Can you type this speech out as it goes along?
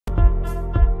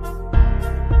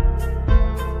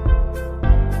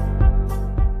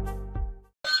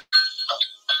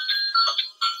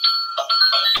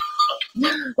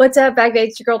What's up, Bag Babe?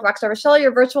 It's your girl, Rockstar Rochelle,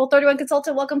 your virtual 31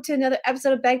 consultant. Welcome to another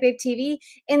episode of Bag Babe TV.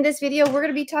 In this video, we're going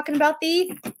to be talking about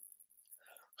the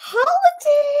holiday.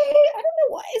 I don't know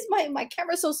why is my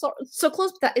camera so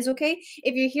close, but that is okay.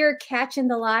 If you're here catching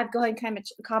the live, go ahead and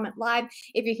comment live.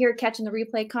 If you're here catching the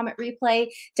replay, comment replay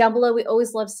down below. We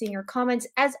always love seeing your comments.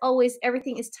 As always,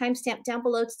 everything is timestamped down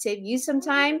below to save you some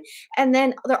time. And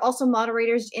then there are also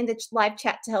moderators in the live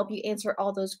chat to help you answer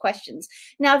all those questions.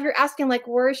 Now, if you're asking like,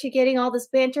 where is she getting all this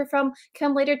banter from?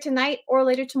 Come later tonight or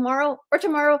later tomorrow or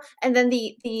tomorrow, and then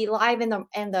the live and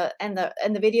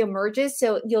the video merges,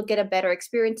 so you'll get a better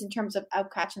experience in terms of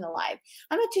catching the live.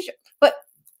 I'm not too sure, but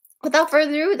without further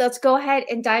ado, let's go ahead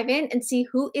and dive in and see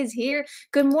who is here.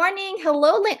 Good morning.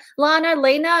 Hello, Lana,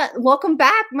 Lena. Welcome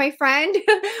back, my friend.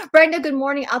 Brenda, good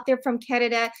morning out there from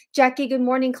Canada. Jackie, good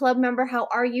morning, club member. How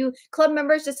are you? Club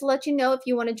members, just to let you know, if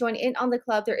you want to join in on the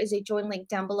club, there is a join link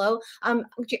down below.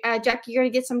 Jackie, you're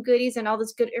going to get some goodies and all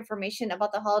this good information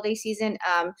about the holiday season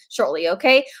shortly,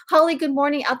 okay? Holly, good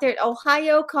morning out there in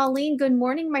Ohio. Colleen, good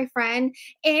morning, my friend.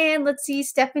 And let's see,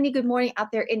 Stephanie, good morning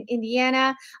out there in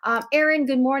Indiana. Erin,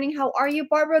 good morning. How are you?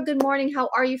 Barbara, good morning. How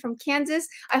are you from Kansas?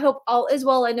 I hope all is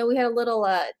well. I know we had a little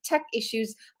tech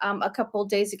issues a couple of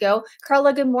days ago.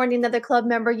 Carla, good morning. Another club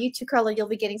member. You too, Carla. You'll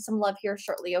be getting some love here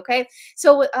shortly, okay?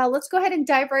 So let's go ahead and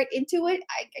dive right into it.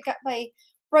 I got my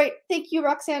right. Thank you,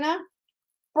 Roxana.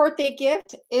 Birthday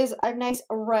gift is a nice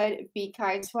red Be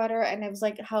Kind sweater, and I was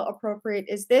like, how appropriate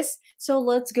is this? So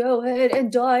let's go ahead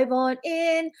and dive on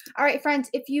in. All right, friends,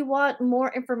 if you want more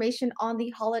information on the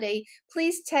holiday,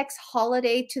 please text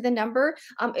holiday to the number.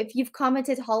 If you've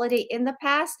commented holiday in the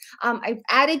past, I've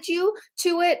added you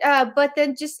to it, but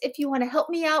then just if you want to help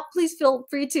me out, please feel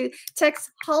free to text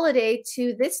holiday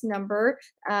to this number.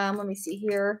 Let me see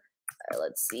here.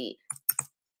 Let's see.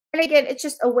 And again, it's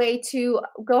just a way to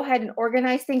go ahead and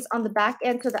organize things on the back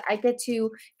end so that I get to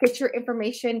get your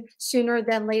information sooner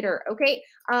than later. Okay,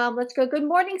 let's go. Good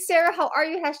morning, Sarah. How are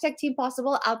you? Hashtag Team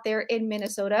Possible out there in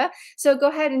Minnesota. So go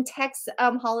ahead and text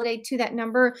holiday to that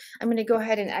number. I'm going to go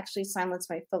ahead and actually silence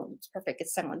my phone. It's perfect.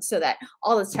 It's silenced so that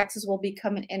all the texts will be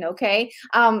coming in. Okay.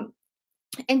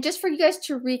 And just for you guys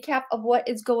to recap of what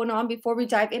is going on before we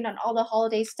dive in on all the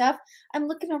holiday stuff, I'm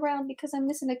looking around because I'm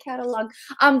missing a catalog.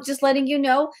 Just letting you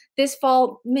know, this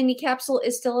fall mini capsule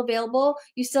is still available.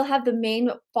 You still have the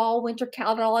main fall winter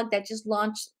catalog that just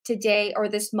launched today or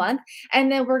this month.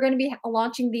 And then we're going to be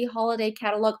launching the holiday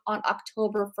catalog on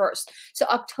October 1st. So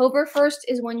October 1st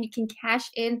is when you can cash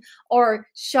in or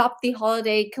shop the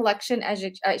holiday collection, as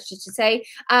I should say.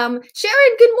 Sharon, good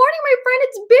morning, my friend.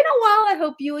 It's been a while. I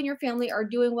hope you and your family are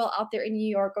doing well out there in New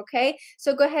York, okay?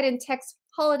 So go ahead and text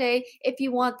holiday if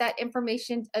you want that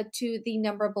information to the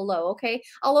number below, okay?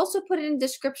 I'll also put it in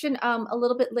description a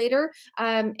little bit later.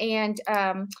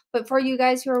 But for you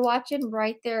guys who are watching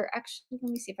right there, actually,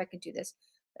 let me see if I can do this.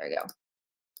 There we go.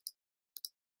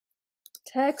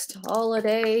 Text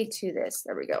holiday to this.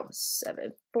 There we go.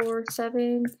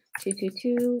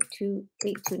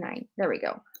 747-222-2829. There we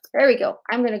go. There we go.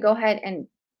 I'm going to go ahead and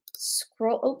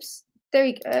scroll. Oops. There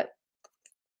you go.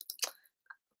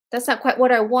 That's not quite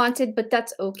what I wanted, but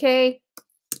that's okay.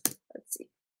 Let's see.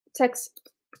 Text.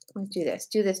 Let's do this.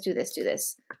 Do this. Do this. Do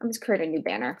this. I'm just creating a new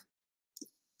banner.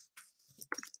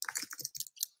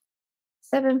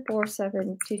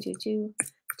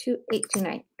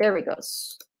 747-222-2829. There we go.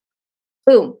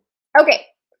 Boom. Okay.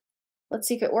 Let's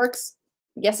see if it works.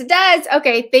 Yes, it does.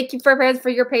 Okay. Thank you for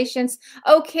your patience.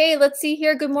 Okay. Let's see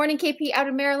here. Good morning, KP out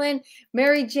of Maryland.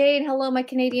 Mary Jane. Hello, my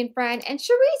Canadian friend. And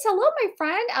Cherise. Hello, my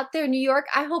friend out there in New York.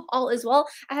 I hope all is well.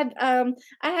 I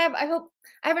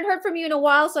haven't heard from you in a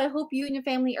while, so I hope you and your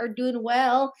family are doing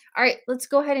well. All right, let's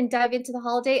go ahead and dive into the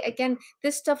holiday. Again,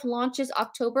 this stuff launches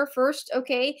October 1st,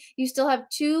 okay? You still have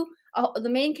two, the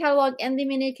main catalog and the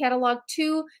mini catalog,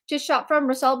 two to shop from.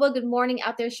 Rosalba, good morning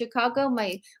out there in Chicago.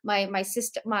 My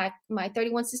sister, my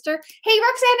 31 sister. Hey,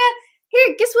 Roxana,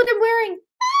 here, guess what I'm wearing?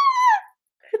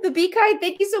 The Be Kind.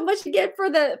 Thank you so much again for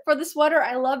the sweater.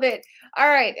 I love it. All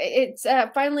right, it's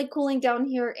finally cooling down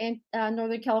here in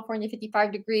Northern California,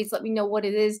 55 degrees. Let me know what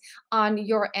it is on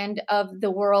your end of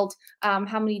the world,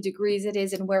 how many degrees it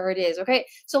is and where it is. Okay,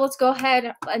 so let's go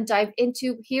ahead and dive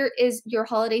into. Here is your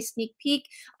holiday sneak peek.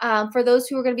 For those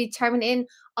who are going to be chiming in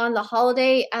on the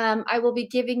holiday, I will be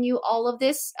giving you all of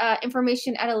this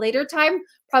information at a later time,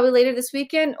 probably later this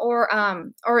weekend or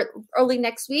early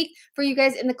next week. For you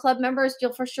guys in the club members,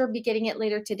 you'll for sure be getting it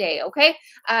later today, okay?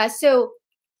 So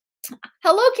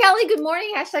hello, Kelly. Good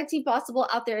morning. Hashtag Team Possible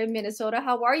out there in Minnesota.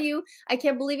 How are you? I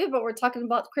can't believe it, but we're talking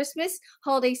about Christmas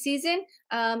holiday season.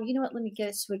 You know what? Let me get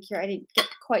a swig here. I didn't get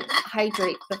quite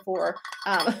hydrate before.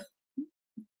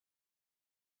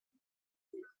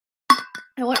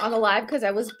 I went on the live because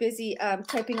I was busy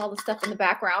typing all the stuff in the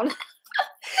background.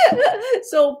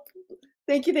 So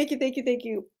thank you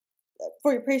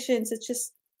for your patience. It's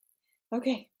just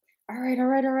okay. All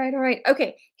right.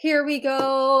 Okay, here we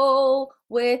go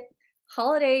with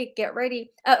holiday. Get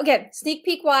ready. Again, sneak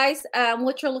peek wise,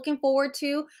 what you're looking forward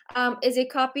to is a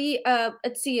copy of,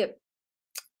 let's see,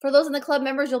 for those in the club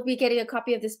members, you'll be getting a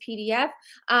copy of this PDF.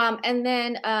 And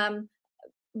then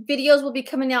videos will be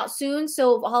coming out soon.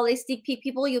 So holiday sneak peek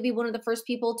people, you'll be one of the first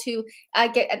people to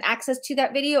get an access to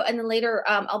that video. And then later,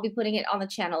 I'll be putting it on the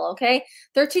channel. Okay.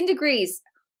 13 degrees.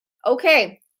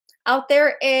 Okay. Out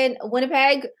there in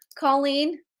Winnipeg,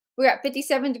 Colleen, we're at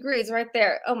 57 degrees right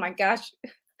there. Oh my gosh.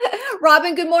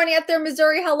 Robin, good morning out there,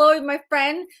 Missouri. Hello, my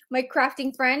friend, my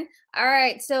crafting friend. All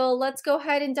right. So let's go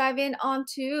ahead and dive in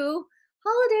onto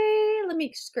holiday. Let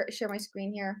me share my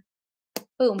screen here.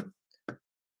 Boom.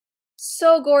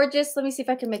 So gorgeous. Let me see if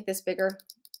I can make this bigger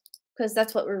because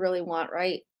that's what we really want,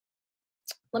 right?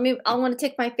 I want to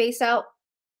take my face out.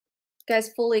 You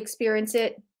guys fully experience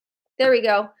it. There we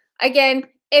go. Again,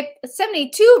 if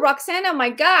 72, Roxana, my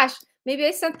gosh. Maybe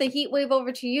I sent the heat wave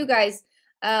over to you guys.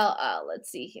 Let's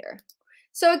see here.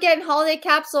 So again, holiday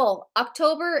capsule,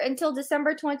 October until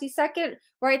December 22nd,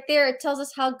 right there. It tells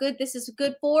us how good this is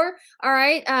good for. All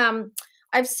right.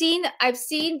 I've seen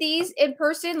these in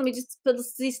person. Let me just put the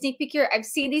sneak peek here. I've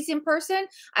seen these in person.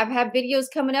 I've had videos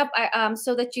coming up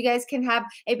so that you guys can have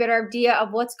a better idea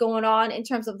of what's going on in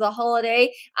terms of the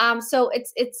holiday. So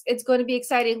it's going to be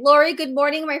exciting. Lori, good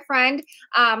morning, my friend.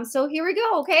 So here we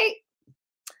go. Okay.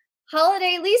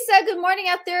 Holiday, Lisa, good morning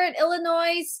out there in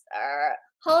Illinois.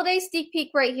 Holiday sneak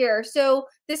peek right here. So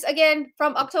this again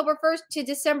from October 1st to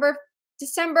December.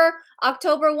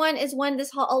 October 1 is when this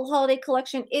holiday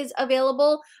collection is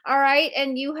available. All right.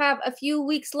 And you have a few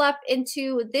weeks left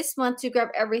into this month to grab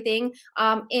everything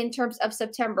in terms of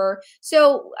September.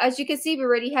 So as you can see, we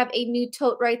already have a new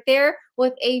tote right there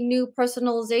with a new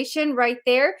personalization right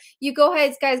there. You go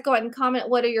ahead, guys, go ahead and comment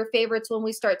what are your favorites when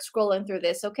we start scrolling through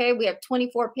this. Okay. We have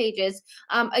 24 pages.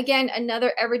 Again,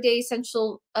 another everyday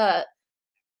essential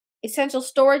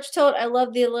storage tote. I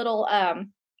love the little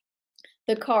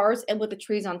the cars and with the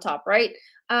trees on top, right?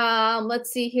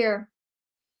 Let's see here.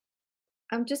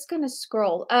 I'm just going to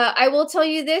scroll. I will tell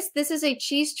you this is a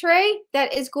cheese tray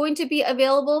that is going to be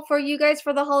available for you guys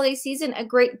for the holiday season. A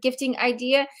great gifting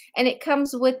idea. And it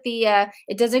comes with the,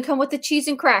 it doesn't come with the cheese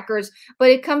and crackers, but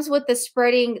it comes with the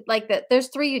spreading like that. There's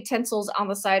 3 utensils on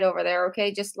the side over there.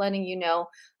 Okay. Just letting you know.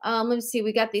 Let me see.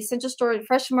 We got the Essential Storage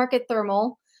Fresh Market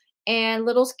Thermal and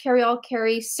Little's Carry-All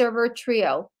Carry Server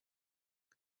Trio.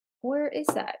 Where is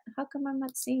that? How come I'm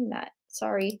not seeing that?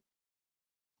 Sorry.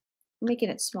 I'm making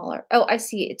it smaller. Oh, I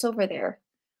see it. It's over there.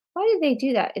 Why did they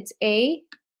do that? It's A.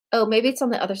 Oh, maybe it's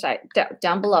on the other side,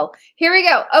 down below. Here we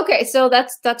go. Okay, so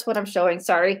that's what I'm showing.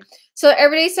 Sorry. So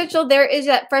Everyday Essential, there is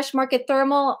that Fresh Market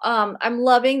Thermal. I'm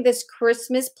loving this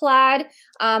Christmas plaid.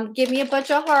 Give me a bunch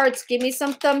of hearts. Give me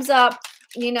some thumbs up.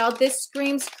 You know, this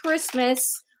screams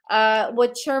Christmas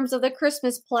with terms of the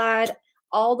Christmas plaid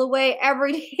all the way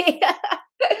every day.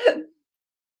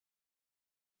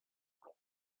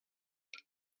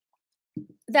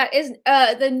 That is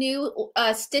the new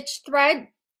stitch thread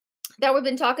that we've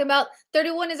been talking about.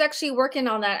 31 is actually working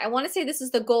on that. I want to say this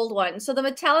is the gold one. So the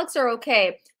metallics are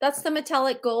okay. That's the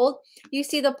metallic gold. You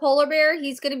see the polar bear.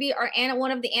 He's going to be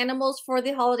one of the animals for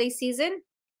the holiday season.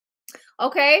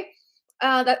 Okay.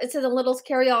 That it's a little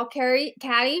Carry-All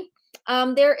Caddy.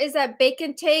 There is that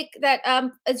bacon take that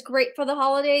is great for the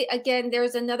holiday. Again,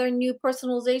 there's another new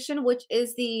personalization, which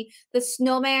is the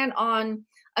snowman on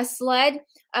a sled.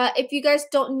 If you guys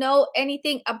don't know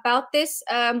anything about this,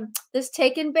 this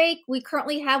take and bake, we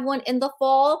currently have one in the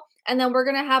fall, and then we're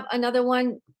gonna have another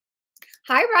one.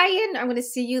 Hi, Ryan. I'm gonna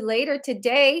see you later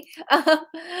today.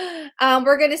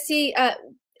 We're gonna see.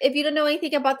 If you don't know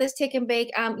anything about this take and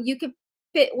bake, you could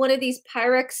fit one of these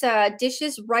Pyrex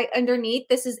dishes right underneath.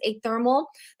 This is a thermal.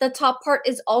 The top part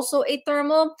is also a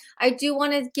thermal. I do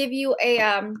want to give you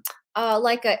a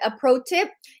like a pro tip.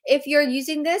 If you're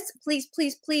using this, please,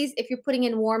 if you're putting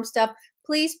in warm stuff,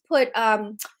 please put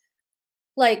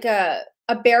like a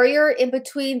barrier in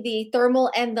between the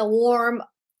thermal and the warm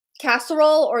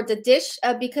casserole or the dish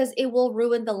because it will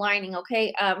ruin the lining.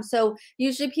 Okay. So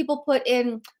usually people put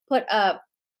a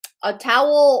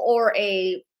towel or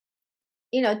a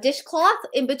dishcloth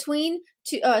in between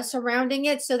to surrounding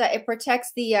it so that it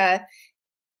protects the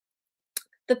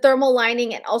thermal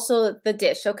lining and also the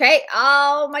dish. Okay.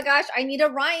 Oh my gosh. I need a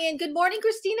Ryan. Good morning,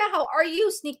 Christina. How are you?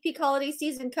 Sneak peek holiday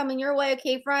season coming your way.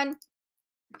 Okay, friend.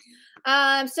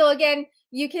 So again,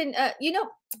 you can,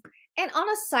 and on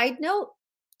a side note,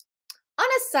 On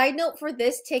a side note for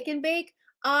this take and bake,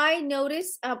 I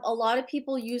notice a lot of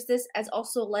people use this as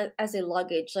also as a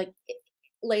luggage, like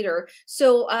later.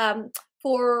 So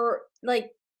for like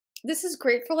this is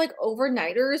great for like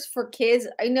overnighters for kids.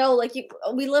 I know like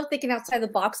we love thinking outside the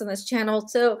box on this channel.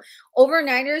 So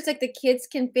overnighters, like the kids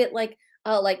can fit like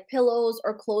pillows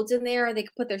or clothes in there. They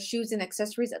can put their shoes and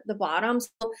accessories at the bottom.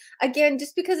 So again,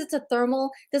 just because it's a thermal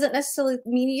doesn't necessarily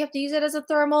mean you have to use it as a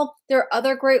thermal. There are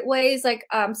other great ways. Like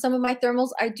some of my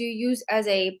thermals I do use as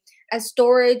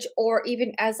storage, or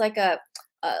even as like a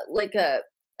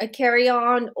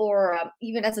carry-on, or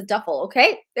even as a duffel.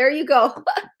 Okay, there you go.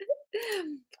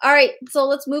 All right, so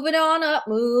let's move it on up.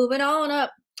 Moving on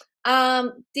up.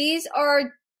 These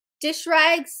are dish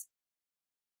rags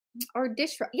or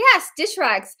yes, dish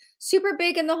rags. Super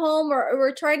big in the home.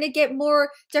 We're trying to get more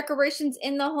decorations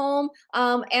in the home.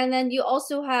 And then you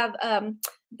also have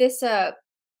this the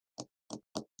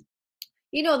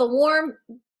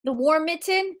warm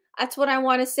mitten. That's what I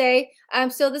want to say.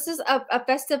 So this is a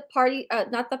festive party,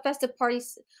 not the festive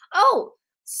parties. Oh,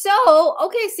 so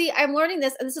okay, see, I'm learning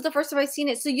this, and this is the first time I've seen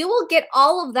it. So you will get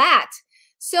all of that.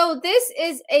 So this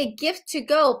is a gift to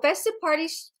go. Festive party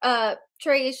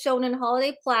tray is shown in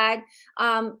holiday plaid.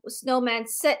 Snowman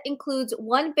set includes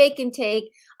one bacon take,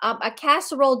 a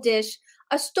casserole dish,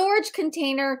 a storage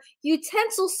container,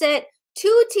 utensil set,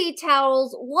 2 tea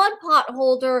towels, 1 pot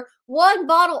holder, 1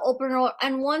 bottle opener,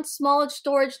 and 1 small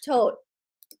storage tote.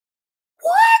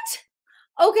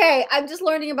 What? Okay, I'm just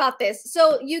learning about this.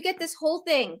 So you get this whole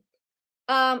thing.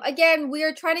 Again, we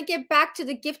are trying to get back to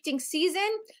the gifting season.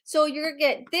 So you're gonna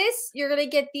get this, you're gonna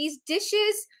get these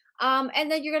dishes, and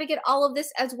then you're gonna get all of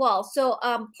this as well. So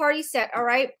party set, all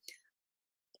right.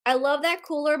 I love that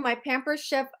cooler. My Pampers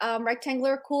Chef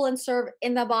rectangular cool and serve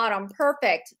in the bottom.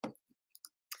 Perfect.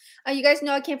 You guys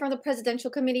know I came from the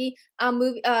presidential committee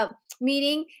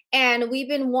meeting, and we've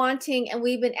been wanting and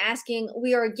we've been asking.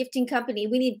 We are a gifting company.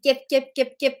 We need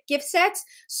gift sets.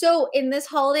 So in this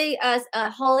holiday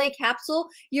holiday capsule,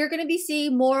 you're going to be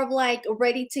seeing more of like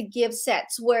ready to give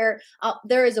sets where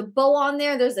there is a bow on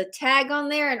there, there's a tag on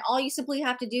there, and all you simply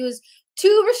have to do is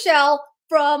to Rochelle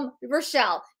from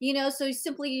Rochelle, so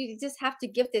you just have to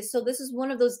gift this. So this is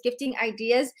one of those gifting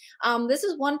ideas. This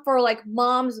is one for like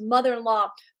mom's mother-in-law,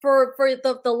 for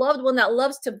the loved one that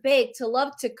loves to bake, to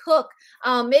love to cook.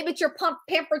 Maybe it's your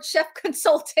pampered chef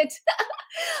consultant.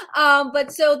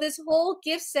 But so this whole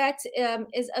gift set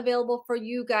is available for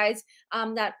you guys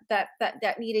that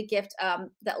need a gift,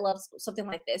 that loves something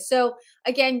like this. So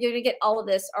again, you're gonna get all of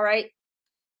this. All right.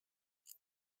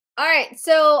 All right,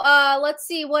 so let's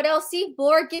see what else. See,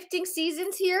 more gifting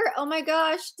seasons here. Oh my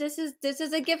gosh, this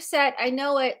is a gift set. I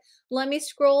know it. Let me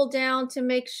scroll down to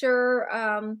make sure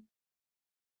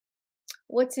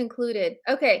what's included.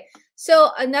 Okay,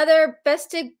 so another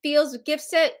Festive Feels gift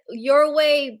set. Your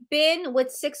Way bin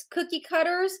with 6 cookie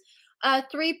cutters,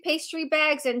 3 pastry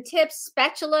bags and tips,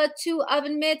 spatula, 2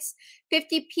 oven mitts,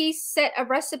 50-piece set of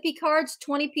recipe cards,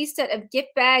 20-piece set of gift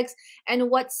bags, and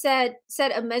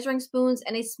set of measuring spoons,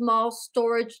 and a small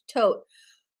storage tote.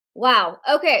 Wow.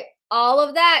 Okay. All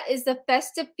of that is the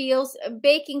Festive Feels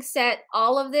baking set.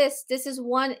 All of this is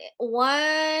one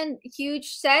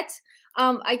huge set.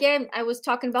 Again, I was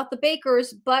talking about the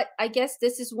bakers, but I guess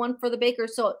this is one for the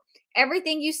bakers. So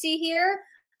everything you see here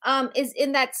is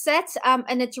in that set,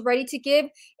 and it's ready to give.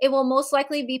 It will most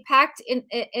likely be packed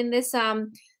in this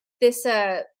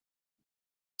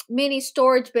mini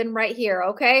storage bin right here.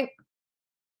 Okay,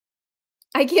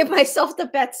 I give myself the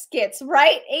best skits,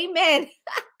 right? Amen.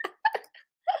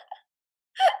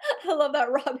 I love that,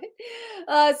 Robin.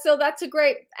 So that's a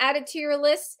great added to your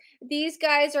list. These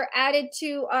guys are added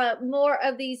to more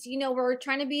of these. We're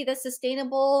trying to be the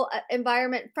sustainable,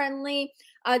 environment friendly.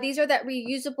 These are that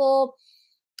reusable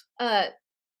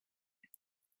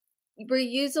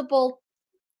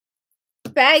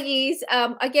baggies.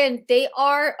 Again, they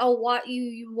are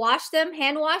you wash them,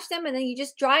 hand wash them, and then you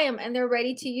just dry them, and they're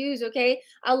ready to use. Okay,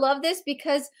 I love this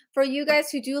because for you guys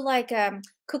who do like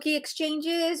cookie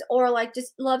exchanges, or like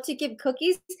just love to give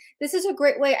cookies, this is a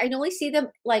great way. I normally see them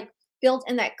like built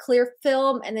in that clear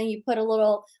film, and then you put a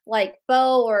little like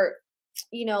bow or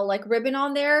like ribbon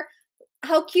on there.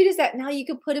 How cute is that? Now you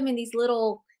can put them in these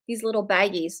little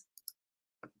baggies.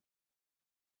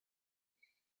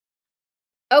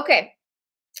 Okay,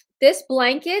 this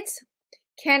blanket,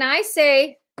 can I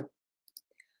say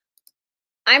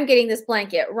I'm getting this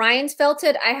blanket? Ryan's felt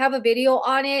it. I have a video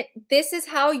on it. This is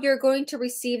how you're going to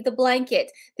receive the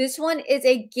blanket. This one is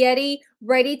a Getty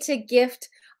ready to gift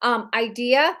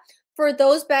idea. For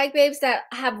those bag babes that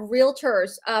have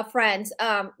realtors, friends,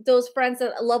 those friends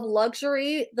that love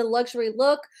luxury, the luxury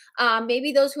look,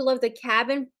 maybe those who love the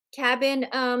cabin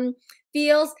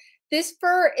feels. This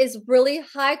fur is really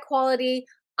high quality.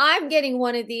 I'm getting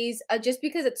one of these just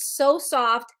because it's so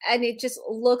soft and it just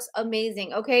looks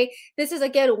amazing. Okay, this is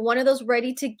again one of those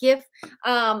ready to gift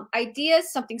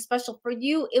ideas, something special for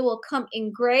you. It will come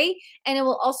in gray, and it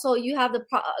will also you have the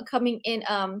coming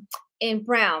in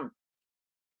brown.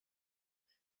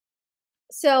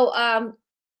 So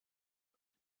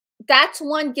that's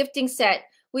one gifting set.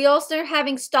 We also are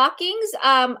having stockings.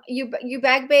 You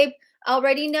bag babe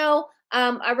already know.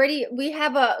 Already we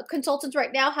have a consultants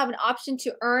right now have an option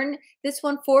to earn this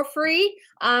one for free.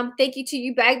 Thank you to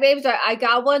you bag babes. I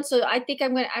got one, so I think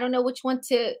I'm gonna. I don't know which one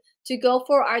to go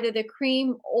for, either the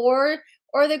cream or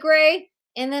the gray.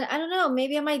 And then I don't know,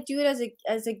 maybe I might do it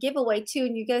as a giveaway too,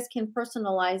 and you guys can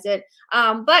personalize it.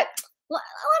 But let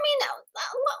me know.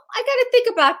 I got to think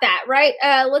about that, right?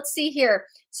 Let's see here.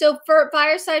 So for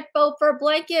fireside faux fur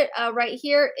blanket, right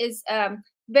here is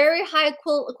very high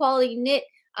quality knit.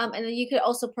 And then you could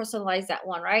also personalize that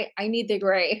one, right? I need the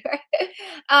gray.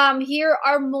 Here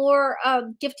are more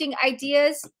gifting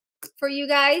ideas for you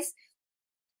guys.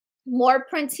 More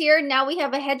prints here. Now we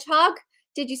have a hedgehog.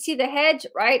 Did you see the hedge?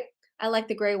 Right? I like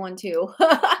the gray one too.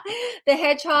 The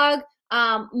hedgehog,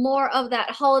 more of that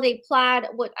holiday plaid.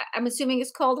 What I'm assuming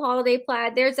is called holiday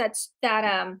plaid. There's that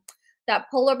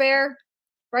polar bear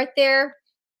right there.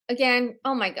 Again,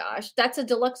 oh my gosh, that's a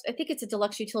deluxe. I think it's a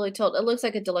deluxe utility tote. It looks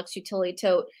like a deluxe utility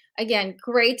tote. Again,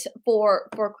 great for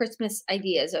Christmas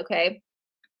ideas. Okay.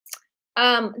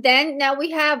 Then now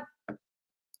we have.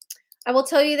 I will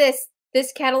tell you this.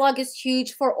 This catalog is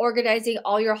huge for organizing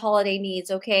all your holiday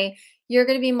needs. Okay, you're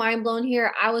gonna be mind blown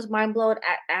here. I was mind blown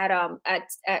at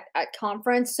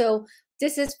conference. So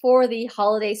this is for the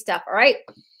holiday stuff. All right.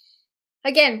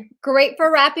 Again, great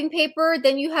for wrapping paper.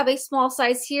 Then you have a small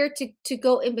size here to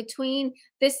go in between.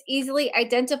 This easily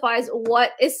identifies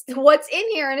what's in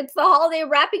here, and it's the holiday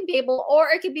wrapping paper, or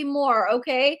it could be more.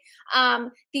 Okay.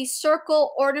 These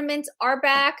circle ornaments are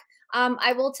back.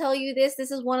 I will tell you this. This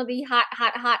is one of the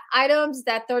hot items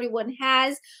that 31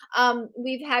 has.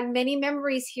 We've had many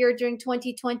memories here during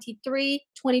 2023,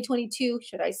 2022,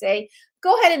 should I say.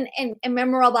 Go ahead and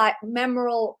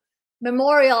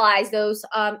memorialize those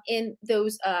in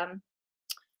those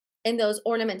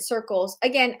ornament circles.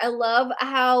 Again, I love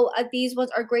how these ones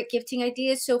are great gifting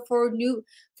ideas. So for new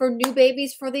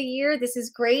babies for the year, this is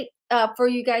great for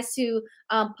you guys to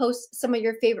post some of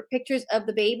your favorite pictures of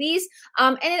the babies.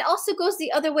 And it also goes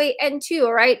the other way end too.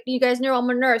 All right, you guys know I'm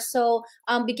a nurse, so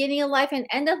beginning of life and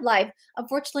end of life.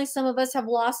 Unfortunately, some of us have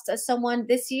lost someone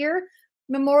this year.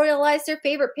 Memorialize their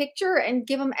favorite picture and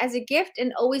give them as a gift,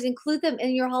 and always include them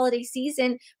in your holiday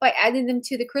season by adding them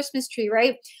to the Christmas tree,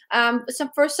 right?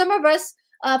 For some of us,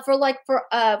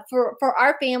 for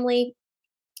our family,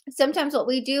 sometimes what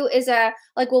we do is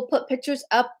like we'll put pictures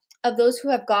up of those who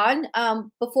have gone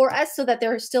before us, so that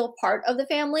they're still part of the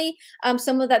family.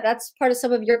 Some of that's part of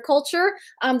some of your culture.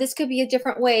 This could be a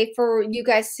different way for you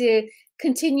guys to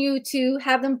continue to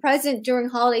have them present during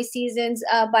holiday seasons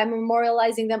by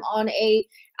memorializing them on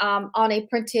a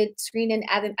printed screen, and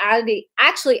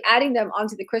actually adding them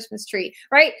onto the Christmas tree,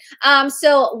 right?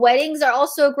 So weddings are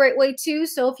also a great way too.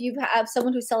 So if you have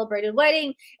someone who celebrated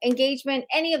wedding, engagement,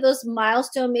 any of those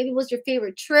milestone, maybe it was your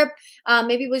favorite trip,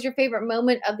 maybe it was your favorite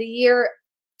moment of the year.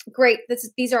 Great.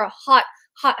 These are hot.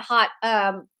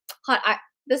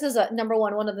 This is a number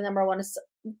one of the number one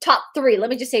top three. Let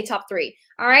me just say top three.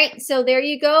 All right. So there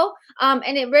you go.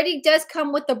 And it really does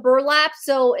come with the burlap.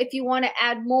 So if you want to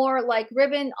add more like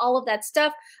ribbon, all of that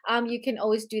stuff, you can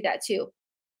always do that too.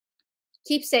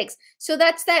 Keepsakes. So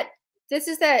that's that. This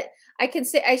is that.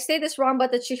 I say this wrong,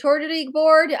 but the charcuterie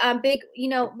board, big,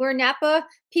 we're Napa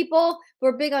people.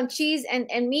 We're big on cheese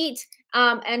and meat.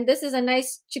 And this is a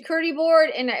nice charcuterie board,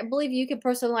 and I believe you can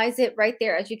personalize it right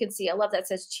there. As you can see, I love that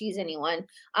says cheese anyone.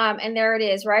 And there it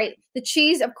is, right? The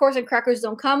cheese, of course, and crackers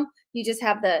don't come. You just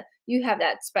have you have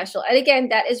that special. And again,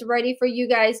 that is ready for you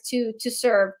guys to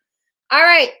serve. All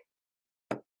right.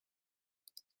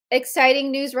 Exciting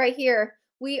news right here.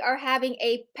 We are having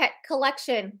a pet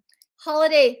collection,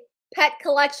 holiday pet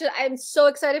collection. I'm so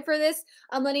excited for this.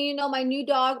 I'm letting you know my new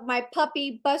dog, my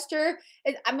puppy Buster,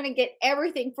 I'm going to get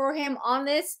everything for him on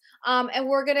this. And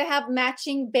we're going to have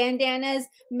matching bandanas,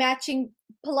 matching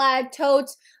plaid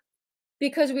totes,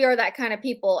 because we are that kind of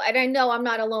people. And I know I'm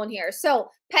not alone here. So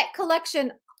pet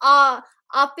collection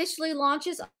officially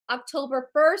launches October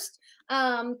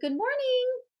 1st. Good morning.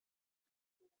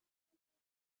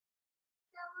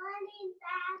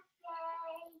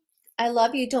 I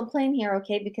love you. Don't play in here,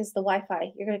 okay? Because the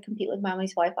Wi-Fi. You're gonna compete with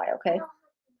mommy's Wi-Fi, okay?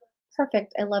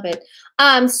 Perfect. I love it.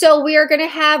 So we are gonna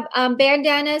have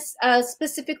bandanas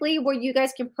specifically where you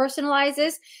guys can personalize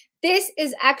this. This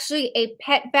is actually a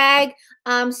pet bag.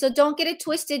 So don't get it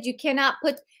twisted. You can't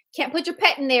put your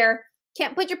pet in there.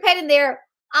 Can't put your pet in there.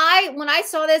 When I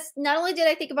saw this, not only did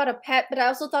I think about a pet, but I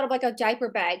also thought of like a diaper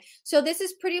bag. So this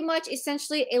is pretty much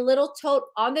essentially a little tote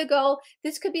on the go.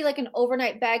 This could be like an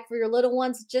overnight bag for your little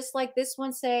ones, just like this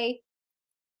one. Say,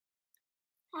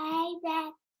 hi,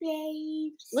 back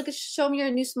babes. Look at, show me your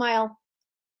new smile.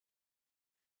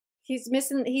 He's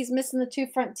missing the two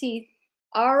front teeth.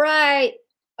 All right.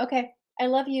 Okay. I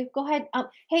love you. Go ahead.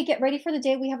 Hey, get ready for the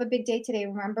day. We have a big day today,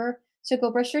 remember? So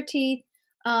go brush your teeth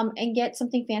and get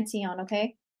something fancy on,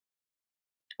 okay?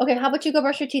 Okay, how about you go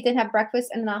brush your teeth and have breakfast,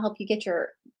 and then I'll help you get your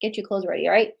clothes ready,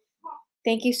 all right?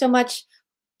 Thank you so much.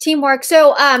 Teamwork.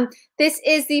 So this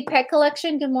is the pet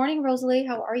collection. Good morning, Rosalie.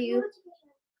 How are you?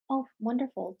 Oh,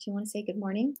 wonderful. Do you want to say good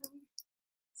morning?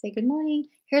 Say good morning.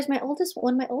 Here's my oldest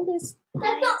one, my oldest.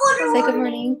 Say good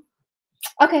morning.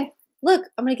 Okay, look,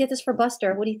 I'm gonna get this for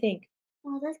Buster. What do you think?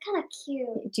 Oh, that's kind of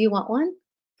cute. Do you want one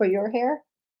for your hair?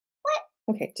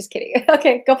 What? Okay, just kidding.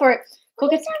 Okay, go for it.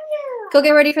 Go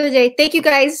get ready for the day. Thank you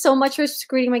guys so much for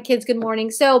greeting my kids. Good morning.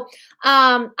 So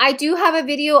I do have a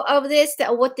video of this,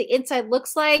 that what the inside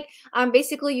looks like.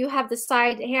 Basically you have the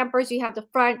side hampers, you have the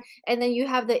front, and then you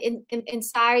have the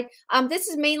inside. This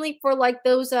is mainly for like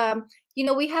those, you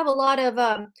know, we have a lot of,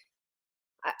 I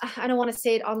don't want to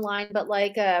say it online, but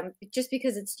like, just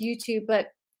because it's YouTube, but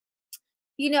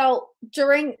you know,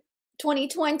 during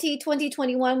 2020,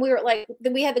 2021, we were like,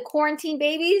 we had the quarantine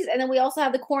babies, and then we also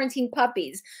have the quarantine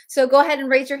puppies. So go ahead and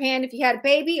raise your hand if you had a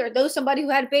baby or know somebody who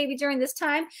had a baby during this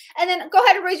time. And then go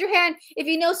ahead and raise your hand if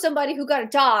you know somebody who got a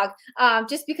dog,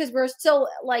 just because we're still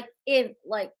like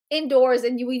indoors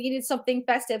and we needed something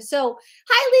festive. So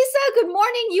hi, Lisa. Good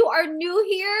morning. You are new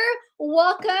here.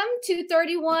 Welcome to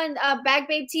 31 Bag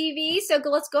Babe TV. So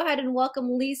let's go ahead and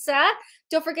welcome Lisa.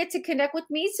 Don't forget to connect with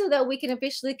me so that we can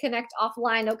officially connect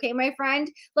offline. Okay, my friend?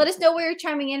 Let us know where you're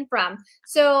chiming in from.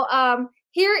 So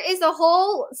here is the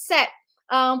whole set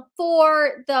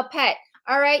for the pet.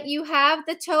 All right, you have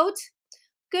the tote.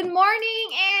 Good morning,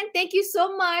 and thank you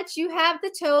so much. You have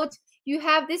the tote. You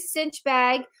have this cinch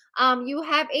bag. You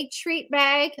have a treat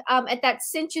bag and that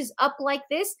cinches up like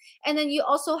this. And then you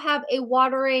also have a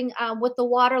watering with the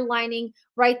water lining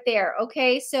right there.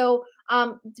 Okay, so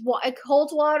it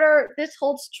holds water. This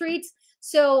holds treats.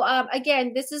 So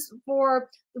again, this is for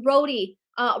roadie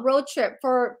road trip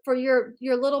for your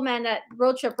little man, that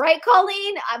road trip, right,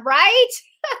 Colleen? Right.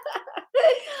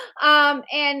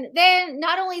 And then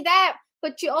not only that,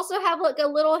 but you also have like a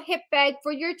little hip bag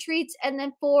for your treats, and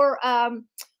then for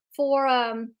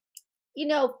you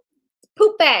know,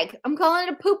 poop bag. I'm calling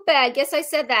it a poop bag. Yes, I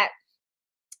said that.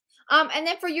 And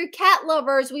then for your cat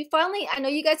lovers, we finally, I know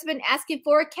you guys have been asking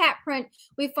for a cat print.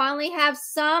 We finally have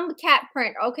some cat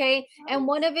print, okay? And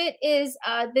one of it is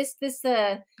is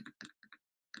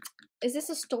this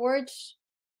a storage?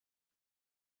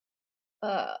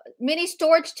 Mini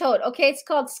storage tote. Okay, it's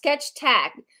called Sketch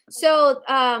Tag. So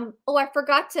oh, I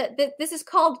forgot to, this is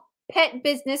called Pet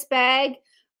Business Bag.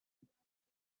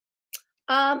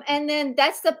 And then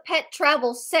that's the pet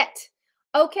travel set.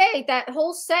 Okay, that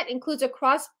whole set includes a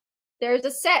cross. There's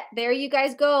a set. There you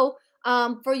guys go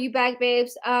for you bag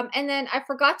babes. And then I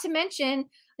forgot to mention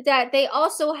that they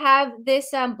also have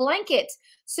this blanket.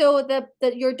 So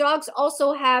your dogs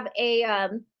also have a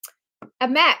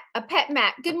mat, a pet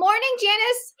mat. Good morning,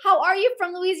 Janice. How are you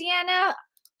from Louisiana?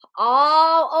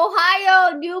 Oh,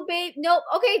 Ohio, new babe. Nope.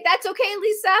 Okay, that's okay,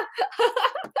 Lisa.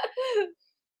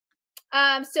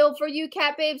 So for you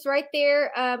cat babes right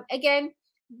there, again,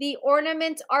 the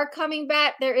ornaments are coming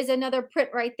back. There is another print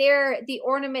right there. The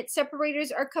ornament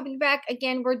separators are coming back.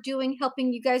 Again, we're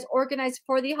helping you guys organize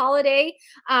for the holiday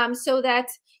so that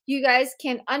you guys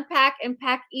can unpack and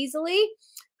pack easily.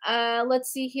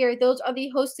 Let's see here. Those are the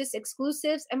hostess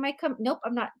exclusives. Am I coming? Nope,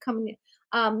 I'm not coming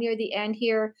near the end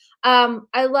here. I'm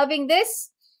loving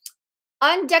this.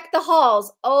 Undeck the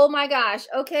halls. Oh my gosh.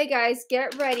 Okay, guys,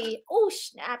 get ready. Oh,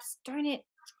 snaps. Darn it.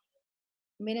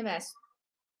 Made a mess.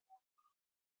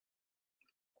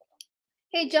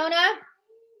 Hey, Jonah.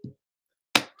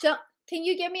 Can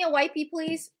you give me a wipey,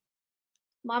 please?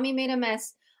 Mommy made a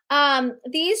mess.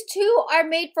 These two are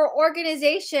made for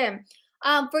organization.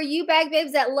 For you bag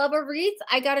babes that love a wreath,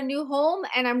 I got a new home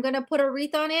and I'm going to put a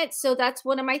wreath on it. So that's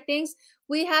one of my things.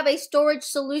 We have a storage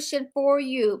solution for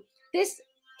you.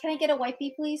 Can I get a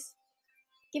wipey, please?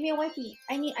 Give me a wipey.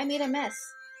 I made a mess.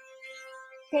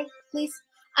 Okay, please.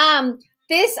 I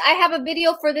have a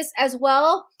video for this as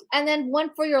well. and then one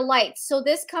for your lights. So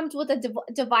this comes with a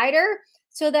divider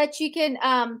so that you can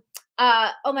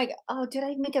oh my god, oh, did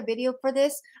I make a video for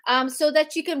this? So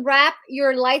that you can wrap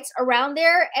your lights around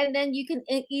there, and then you can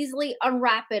easily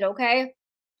unwrap it. Okay.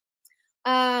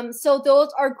 So those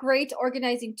are great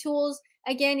organizing tools.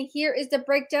 Again, here is the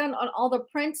breakdown on all the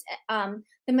prints.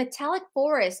 The metallic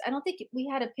forest, I don't think we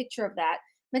had a picture of that.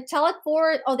 Metallic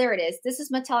forest, oh, there it is. This is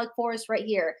metallic forest right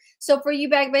here. So for you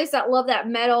bag bags that love that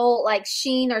metal like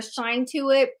sheen or shine to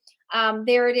it,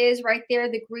 there it is right there,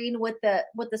 the green with the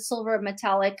silver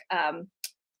metallic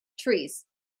trees.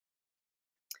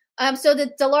 So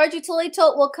the large utility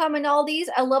tote will come in all these.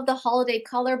 I love the holiday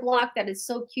color block. That is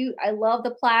so cute. I love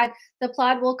the plaid. The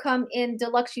plaid will come in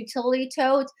deluxe utility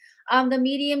totes, the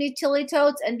medium utility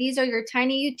totes, and these are your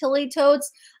tiny utility totes.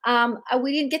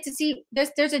 We didn't get to see,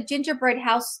 there's a gingerbread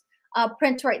house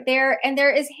print right there, and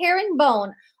there is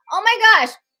herringbone. Oh my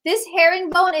gosh, this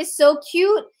herringbone is so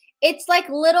cute. It's like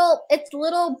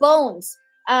little bones.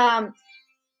 And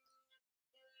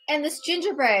this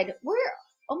gingerbread,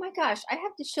 oh my gosh, I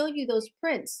have to show you those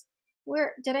prints.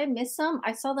 Where did I miss some?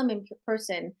 I saw them in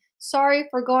person. Sorry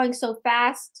for going so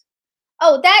fast.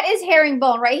 Oh, that is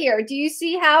herringbone right here. Do you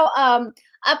see how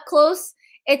up close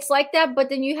it's like that, but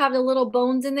then you have the little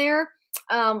bones in there?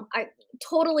 I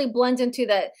totally blends into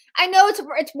that. I know it's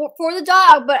for the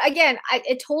dog, but again,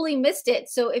 I totally missed it.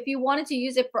 So if you wanted to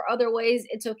use it for other ways,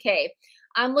 it's okay.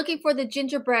 I'm looking for the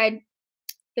gingerbread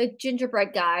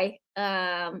guy.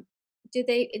 Did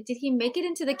he make it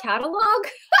into the catalog?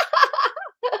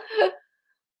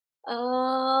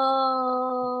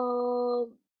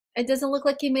 It doesn't look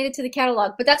like he made it to the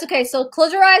catalog, but that's okay. So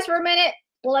close your eyes for a minute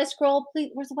while I scroll. Please,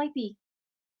 where's the wipey?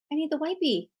 I need the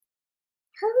wipey.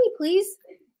 Hurry, please.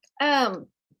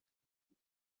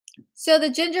 So the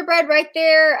gingerbread right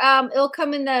there, it'll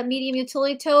come in the medium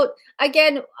utility tote.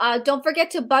 Again, don't forget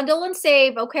to bundle and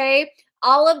save, okay?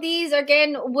 All of these,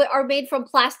 again, are made from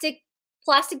plastic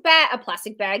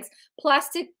bags,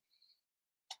 plastic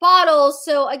bottles.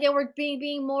 So again, we're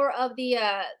being more of the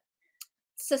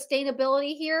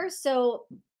sustainability here. So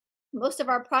most of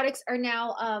our products are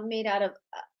now made out of,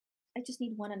 I just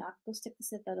need one, Anak. Go stick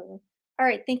this in the other one. All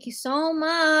right, thank you so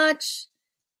much.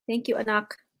 Thank you,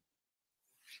 Anak.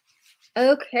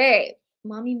 Okay,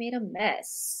 mommy made a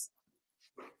mess.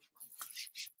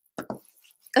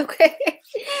 Okay.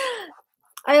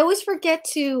 I always forget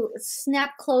to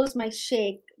snap close my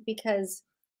shake because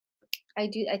I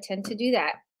tend to do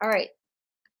that. All right.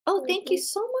 Oh, thank you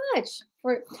so much.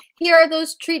 Here are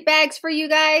those treat bags for you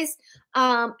guys.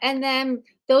 And then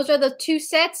those are the two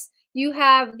sets. You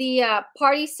have the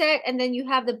party set, and then you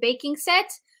have the baking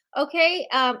set. Okay.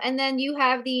 And then you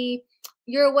have the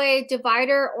Your Way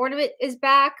divider ornament is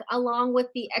back, along with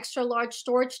the extra large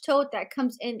storage tote that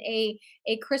comes in a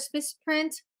Christmas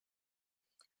print.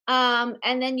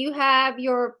 And then you have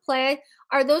your play.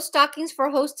 Are those stockings for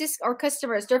hostess or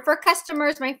customers? They're for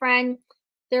customers, my friend.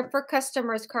 They're for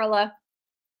customers, Carla.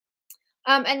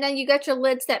 And then you got your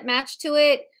lids that match to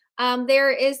it.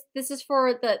 This is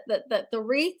for the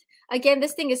wreath. Again,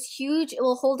 this thing is huge. It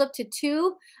will hold up to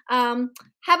 2.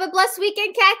 Have a blessed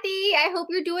weekend, Kathy. I hope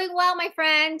you're doing well, my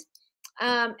friend.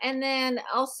 And then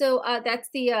also that's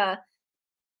the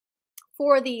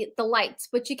for the lights,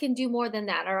 but you can do more than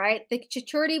that. All right, the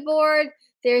charity board,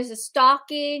 there's a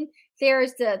stocking,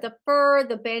 there's the fur,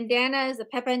 the bandanas, the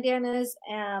pet bandanas,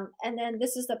 and then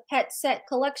this is the pet set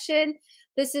collection.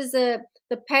 This is the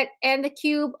pet and the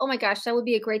cube. Oh my gosh, that would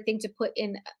be a great thing to put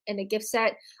in a gift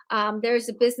set. There's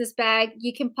a business bag.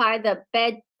 You can buy the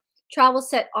bed travel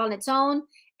set on its own,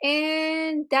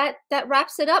 and that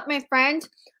wraps it up, my friend.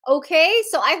 Okay,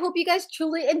 so I hope you guys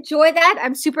truly enjoy that.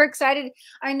 I'm super excited.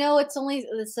 I know it's only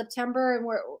September,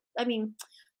 and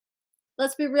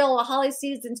let's be real, the holiday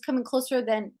season's coming closer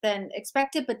than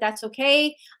expected, but that's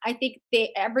okay. I think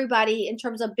everybody, in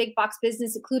terms of big box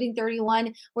business, including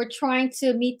 31, we're trying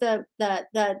to meet the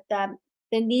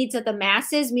needs of the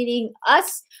masses, meaning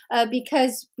us,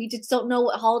 because we just don't know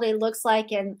what holiday looks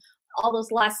like, and all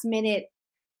those last minute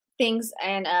things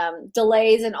and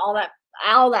delays and all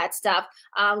that stuff.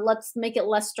 Let's make it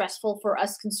less stressful for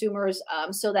us consumers.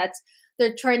 So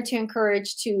they're trying to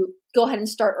encourage to go ahead and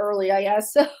start early, I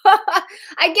guess.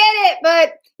 I get it,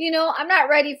 but I'm not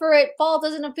ready for it. Fall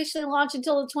doesn't officially launch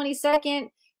until the 22nd.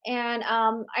 And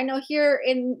I know here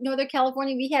in Northern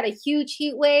California, we had a huge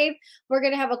heat wave. We're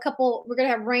going to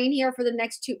have rain here for the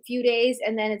next few days.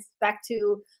 And then it's back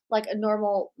to like a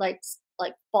normal, like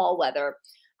fall weather.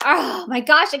 Oh my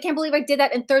gosh, I can't believe I did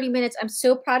that in 30 minutes. I'm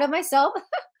so proud of myself.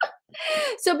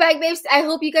 So bag babes, I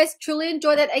hope you guys truly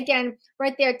enjoy that. Again,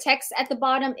 right there, text at the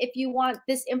bottom if you want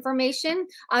this information.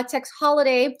 Text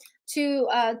holiday to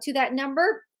that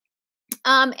number.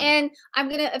 And I'm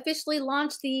going to officially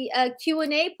launch the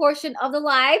Q&A portion of the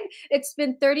live. It's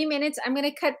been 30 minutes. I'm going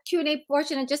to cut Q&A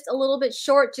portion just a little bit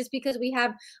short just because we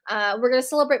have, we're going to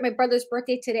celebrate my brother's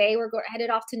birthday today. We're headed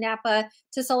off to Napa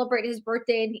to celebrate his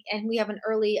birthday. And we have an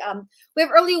early, we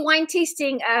have early wine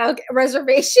tasting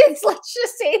reservations. Let's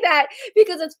just say that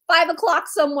because it's 5 o'clock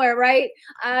somewhere, right?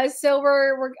 So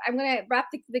I'm going to wrap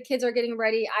the kids are getting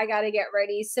ready. I got to get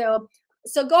ready. So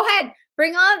go ahead.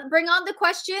 Bring on the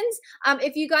questions.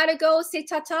 If you gotta go, say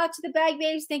ta-ta to the bag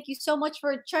babes. Thank you so much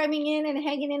for chiming in and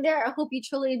hanging in there. I hope you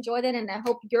truly enjoyed it, and I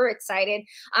hope you're excited.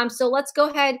 So let's go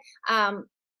ahead.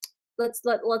 Let's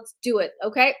do it.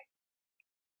 Okay.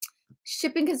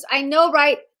 Shipping, because I know,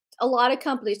 right? A lot of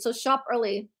companies. So shop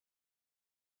early.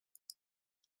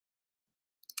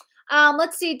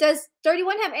 Let's see. Does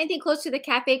 31 have anything close to the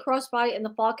Cafe Crossbody in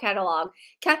the fall catalog?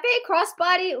 Cafe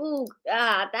Crossbody. Ooh,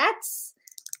 that's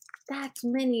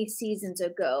many seasons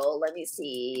ago. Let me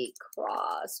see.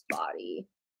 Crossbody.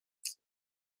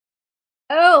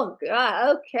 Oh,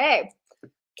 God. Okay.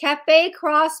 Cafe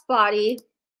Crossbody.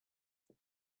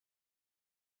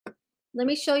 Let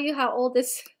me show you how old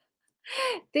this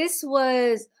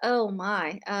was. Oh,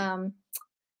 my. I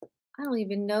don't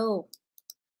even know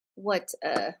what.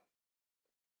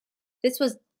 This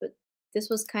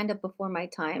was kind of before my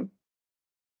time.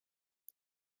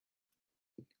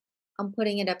 I'm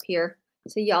putting it up here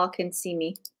so y'all can see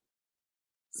me.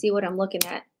 See what I'm looking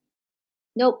at.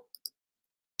 Nope.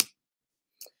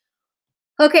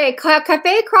 Okay,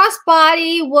 Cafe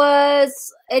Crossbody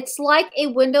it's like a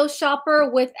window shopper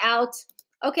without.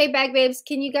 Okay, bag babes,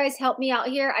 can you guys help me out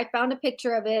here? I found a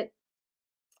picture of it.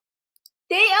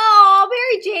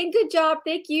 Mary Jane, good job.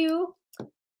 Thank you.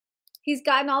 He's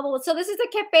gotten all the, so this is the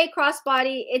Cafe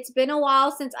Crossbody. It's been a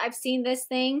while since I've seen this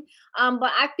thing.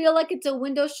 But I feel like it's a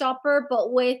window shopper,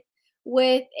 but with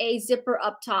a zipper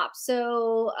up top.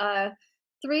 So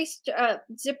 3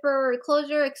 zipper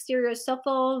closure, exterior cell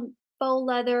phone, faux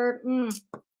leather.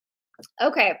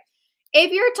 Okay.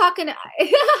 If you're talking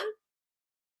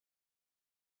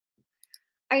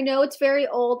I know it's very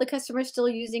old. The customer's still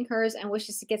using hers and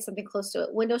wishes to get something close to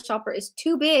it. Window shopper is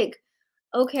too big.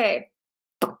 Okay.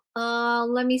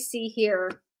 Let me see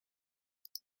here.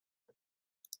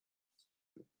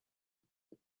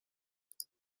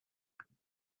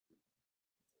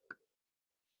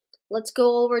 Let's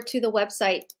go over to the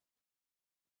website.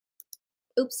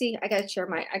 Oopsie, I gotta share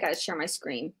my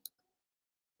screen.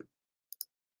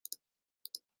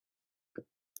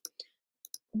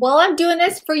 While I'm doing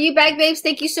this for you, bag babes,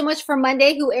 thank you so much for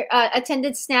Monday who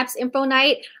attended Snap's info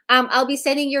night. I'll be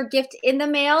sending your gift in the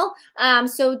mail.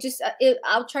 So just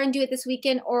I'll try and do it this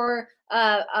weekend or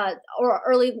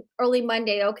early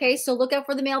Monday. Okay, so look out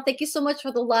for the mail. Thank you so much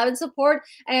for the love and support,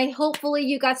 and hopefully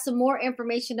you got some more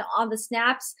information on the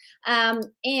snaps.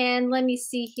 And let me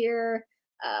see here.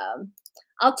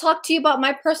 I'll talk to you about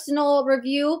my personal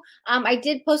review. I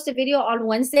did post a video on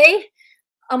Wednesday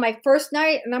on my first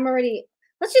night, and I'm already.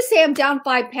 Let's just say I'm down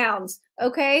 5 pounds.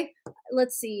 Okay.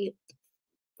 Let's see.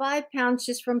 5 pounds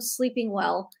just from sleeping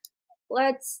well.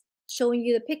 Let's showing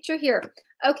you the picture here.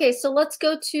 Okay. So let's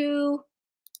go to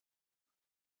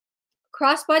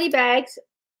crossbody bags.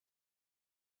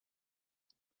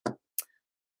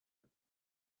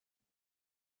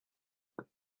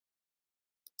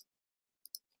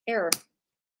 Error.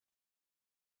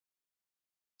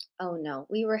 Oh no,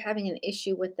 we were having an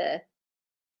issue with the.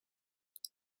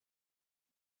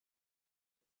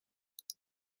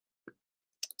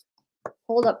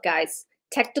 Hold up, guys.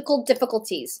 Technical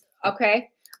difficulties.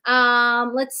 Okay.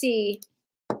 Let's see.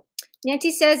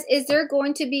 Nancy says, is there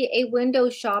going to be a window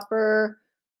shopper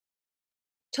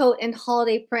tote and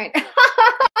holiday print?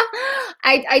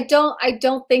 I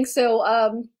don't think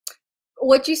so.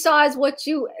 What you saw is what's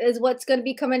going to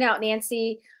be coming out,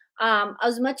 Nancy.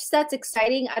 As much as that's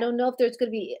exciting, I don't know if there's going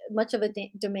to be much of a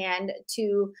demand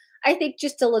to, I think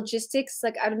just the logistics,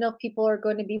 like, I don't know if people are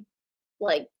going to be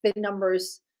like the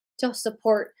numbers to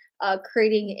support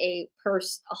creating a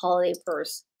holiday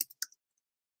purse.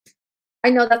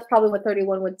 I know that's probably what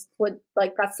 31 would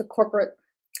like. That's the corporate.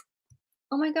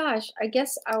 Oh my gosh, I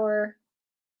guess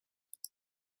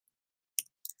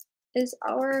is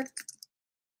our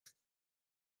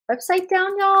website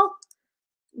down, y'all?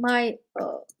 My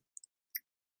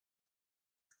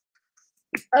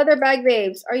other bag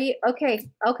babes, are you okay?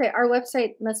 Okay, our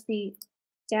website must be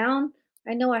down.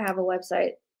 I know I have a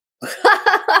website.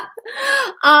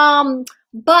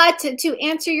 But to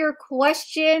answer your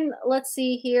question, let's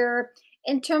see here.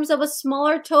 In terms of a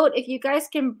smaller tote, if you guys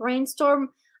can brainstorm,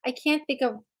 I can't think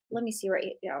of, let me see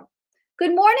right here.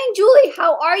 Good morning, Julie.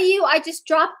 How are you? I just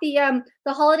dropped the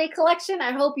holiday collection.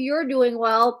 I hope you're doing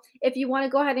well. If you want to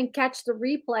go ahead and catch the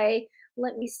replay,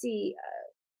 let me see.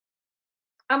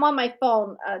 I'm on my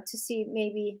phone to see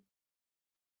maybe.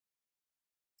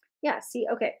 Yeah, see,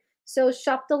 okay. So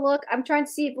shop the look. I'm trying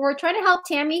to see if we're trying to help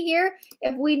Tammy here.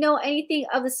 If we know anything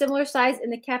of the similar size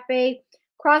in the cafe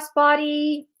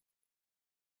crossbody.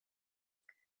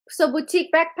 So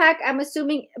boutique backpack, I'm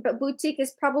assuming, but boutique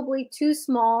is probably too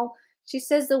small. She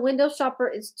says the window shopper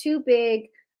is too big.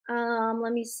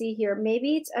 Let me see here.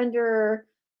 Maybe it's under,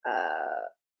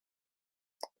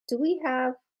 do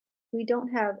we don't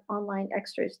have online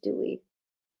extras, do we?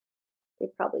 They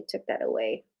probably took that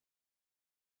away.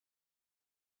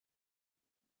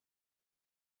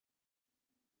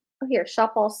 Oh, here,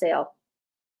 shop all sale.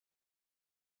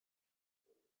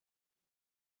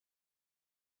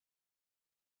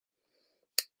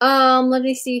 Let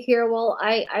me see here. Well,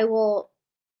 I will.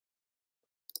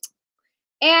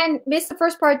 And missed the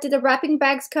first part. Did the wrapping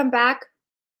bags come back?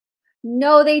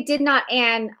 No, they did not,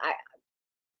 Anne.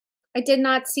 I did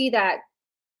not see that.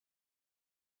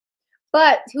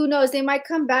 But who knows? They might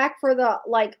come back for the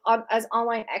as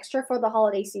online extra for the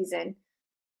holiday season.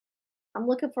 I'm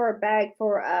looking for a bag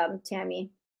for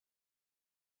Tammy.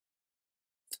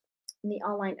 In the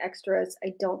online extras,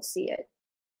 I don't see it.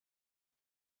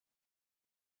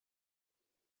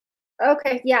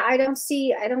 Okay, yeah, I don't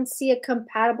see a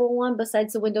compatible one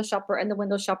besides the window shopper, and the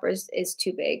window shopper is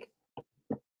too big.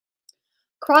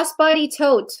 Crossbody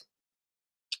tote.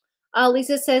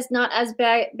 Lisa says not as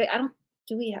bad, but I don't.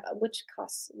 Do we have which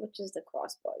is the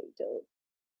crossbody tote?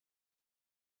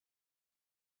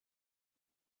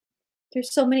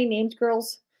 There's so many names,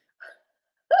 girls.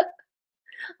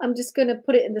 I'm just gonna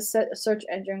put it in the search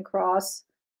engine.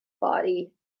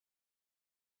 Crossbody.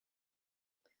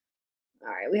 All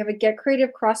right, we have a get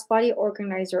creative crossbody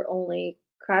organizer only.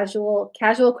 Casual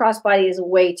crossbody is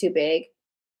way too big.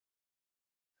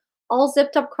 All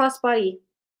zipped up crossbody.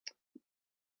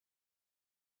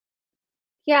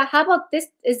 Yeah, how about this?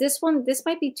 Is this one? This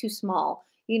might be too small.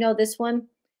 You know this one?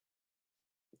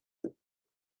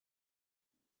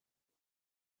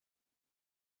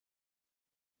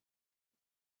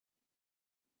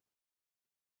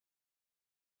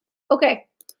 Okay.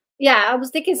 Yeah, I was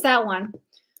thinking it's that one.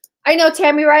 I know,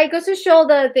 Tammy, right? It goes to show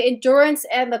the endurance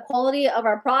and the quality of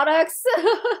our products.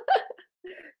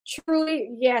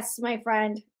 Truly, yes, my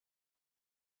friend.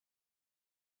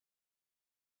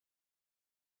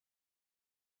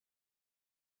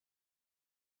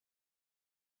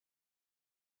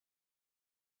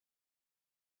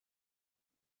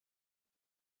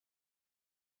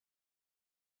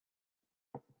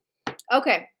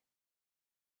 Okay.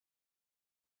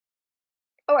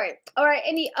 All right. All right.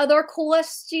 Any other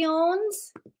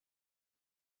questions?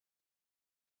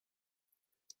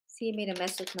 See, I made a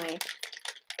mess with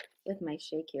my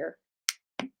shake here.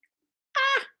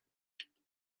 Ah!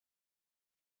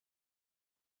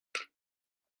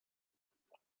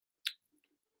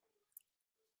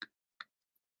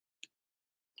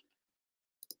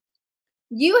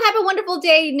 You have a wonderful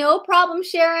day. No problem,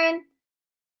 Sharon.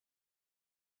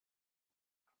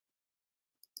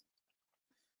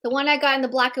 The one I got in the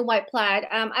black and white plaid.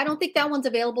 I don't think that one's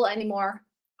available anymore.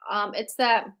 It's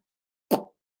that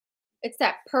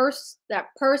purse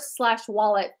slash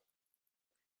wallet.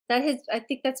 I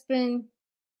think that's been,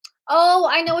 oh,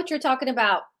 I know what you're talking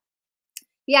about.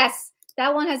 Yes,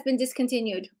 that one has been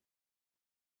discontinued.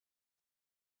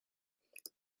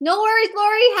 No worries,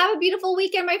 Lori. Have a beautiful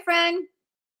weekend, my friend.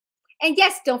 And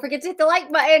yes, don't forget to hit the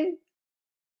like button.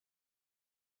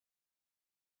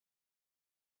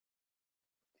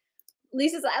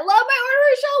 Lisa says, I love my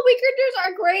order show. Weekenders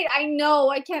are great. I know.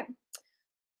 I can't.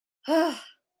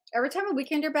 Every time a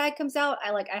weekender bag comes out,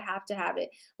 I have to have it.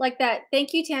 Like that.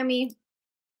 Thank you, Tammy.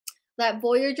 That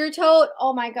Voyager tote.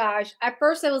 Oh my gosh. At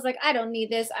first I was like, I don't need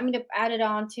this. I'm going to add it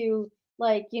on to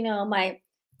my, do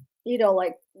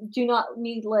not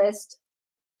need list.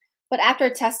 But after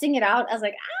testing it out, I was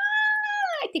like,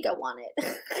 I think I want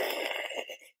it.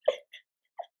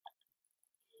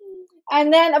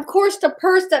 And then, of course, the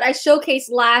purse that I showcased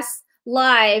last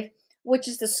live, which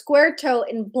is the square toe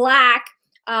in black,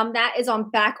 that is on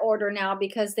back order now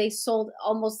because they sold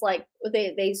almost like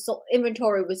they sold,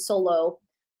 inventory was so low.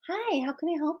 Hi, how can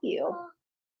I help you?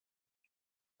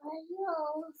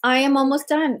 I am almost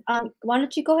done. Why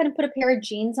don't you go ahead and put a pair of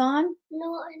jeans on?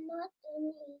 No, I'm not done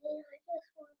eating. I just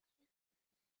want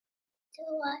to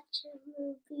watch a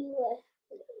movie with you.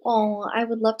 Oh, I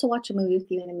would love to watch a movie with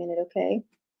you in a minute, okay?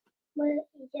 But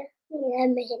yeah, A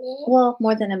minute. Well,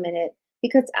 more than a minute.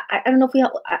 Because I don't know if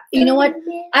you know what?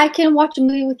 I can watch a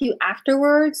movie with you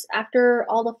afterwards, after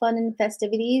all the fun and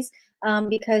festivities.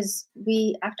 Because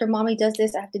after mommy does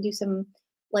this, I have to do some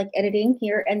like editing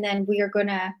here, and then we are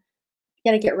gotta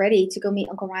get ready to go meet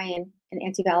Uncle Ryan and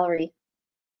Auntie Valerie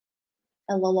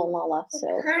and Lola and Lala. What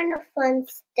So kind of fun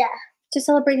stuff? to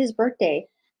celebrate his birthday.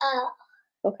 Uh,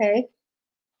 Okay,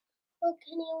 well,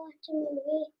 can you watch a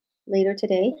movie later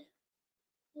today.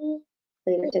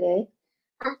 Later today.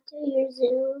 after your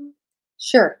Zoom?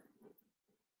 Sure.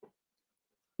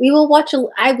 We will watch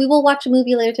a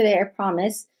movie later today, I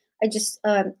promise. I just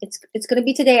it's gonna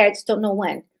be today. I just don't know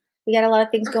when. We got a lot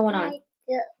of things going on.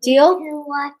 Deal? Can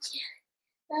watch.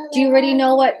 Do you already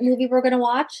know what movie we're gonna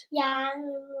watch? Yeah, I'm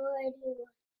already watching.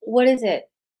 What is it?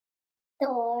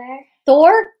 Thor.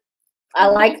 Thor? I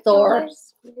The like new Thor.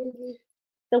 Thor's movie.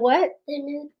 The what? The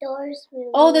new Thor's movie.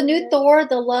 Oh, the new Thor,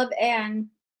 the Love and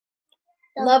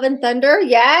Thunder.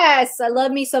 Yes, I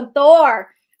love me some Thor.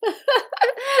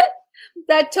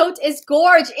 That tote is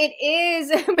gorge. It is.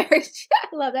 Mary,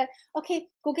 I love that. Okay,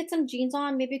 go get some jeans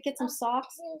on. Maybe get some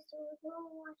socks. Okay, so we're going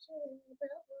to watch a little bit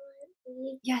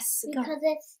more. Yes, go. Because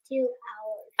it's 2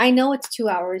 hours. I know it's 2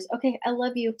 hours. Okay, I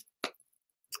love you.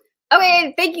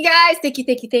 Okay, thank you guys. Thank you,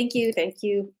 thank you, thank you, thank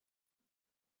you.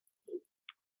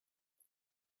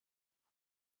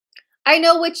 I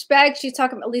know which bag she's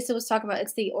talking about. Lisa was talking about.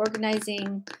 It's the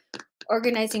organizing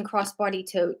crossbody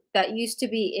tote that used to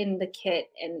be in the kit,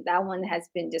 and that one has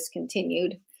been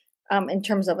discontinued in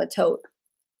terms of a tote.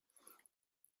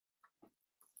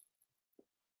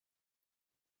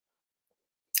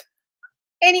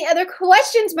 Any other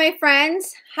questions, my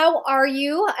friends? How are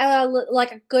you?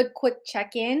 Like a good quick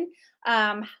check-in.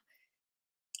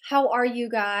 How are you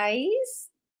guys?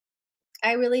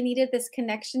 I really needed this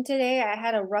connection today. I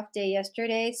had a rough day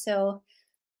yesterday, so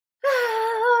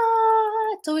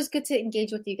it's always good to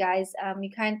engage with you guys. I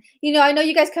know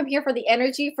you guys come here for the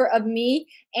energy of me,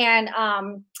 and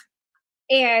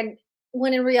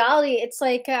when in reality, it's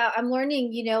like I'm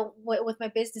learning. With my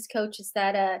business coach, is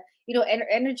that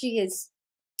energy is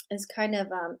kind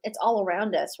of it's all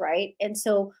around us, right? And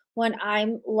so when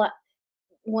I'm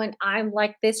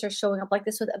like this or showing up like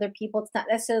this with other people, it's not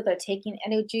necessarily they're taking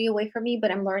energy away from me, but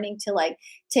I'm learning to like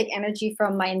take energy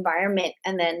from my environment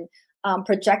and then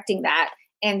projecting that.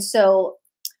 And so,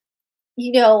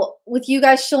 with you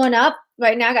guys showing up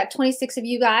right now, I got 26 of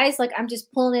you guys. Like, I'm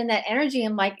just pulling in that energy.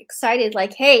 I'm like excited,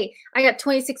 like, hey, I got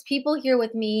 26 people here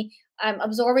with me. I'm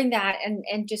absorbing that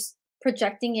and just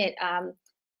projecting it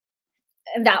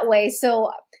in that way.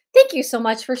 So thank you so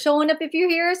much for showing up if you're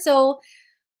here. So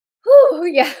whew,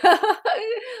 yeah.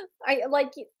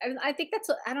 I think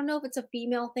I don't know if it's a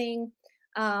female thing,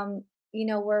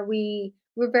 where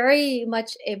we're very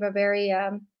much a very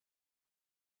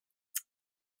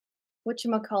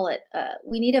whatchamacallit,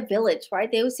 we need a village,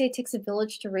 right? They always say it takes a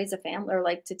village to raise a family or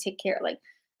like to take care, like,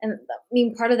 and I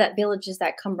mean, part of that village is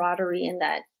that camaraderie and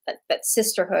that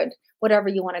sisterhood, whatever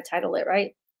you want to title it,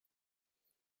 right?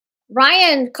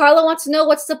 Ryan, Carla wants to know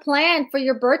what's the plan for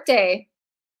your birthday.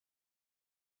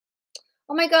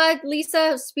 Oh my God,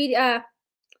 Lisa,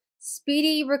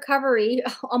 speedy recovery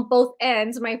on both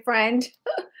ends, my friend,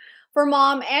 for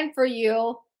mom and for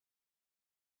you.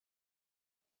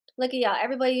 Look at y'all,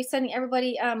 everybody sending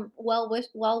everybody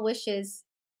well wishes.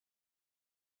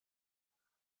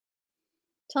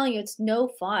 Telling you, it's no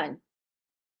fun.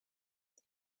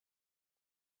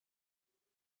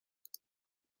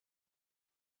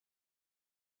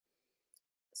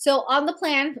 So on the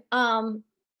plan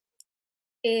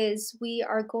is we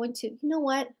are going to, you know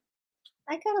what?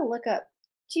 I gotta look up.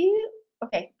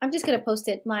 Okay, I'm just gonna post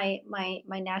it. My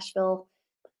Nashville.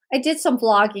 I did some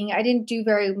vlogging. I didn't do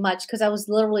very much because I was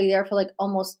literally there for like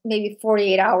almost maybe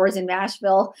 48 hours in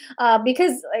Nashville.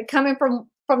 Because coming from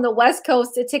the West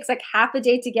Coast, it takes like half a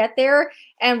day to get there.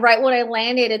 And right when I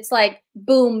landed, it's like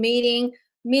boom, meeting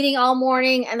all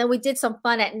morning, and then we did some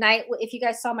fun at night. If you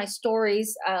guys saw my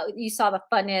stories, you saw the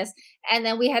funness. And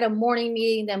then we had a morning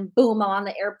meeting, then boom, I'm on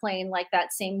the airplane like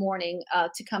that same morning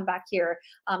to come back here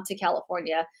to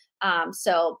California.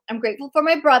 So I'm grateful for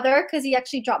my brother because he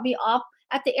actually dropped me off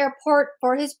at the airport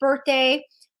for his birthday,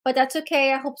 but that's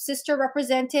okay. I hope sister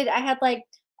represented. I had like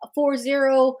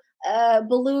 40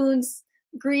 balloons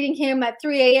greeting him at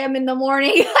 3 a.m. in the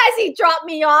morning as he dropped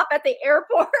me off at the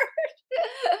airport.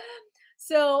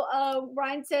 So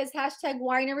Ryan says hashtag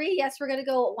winery. Yes, we're gonna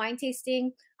go wine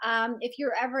tasting. If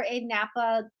you're ever in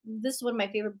Napa, this is one of my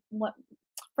favorite.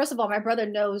 First of all, my brother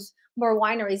knows more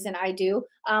wineries than I do.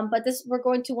 But we're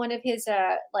going to one of his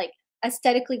like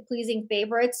aesthetically pleasing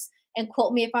favorites. and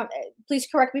quote me if I'm, please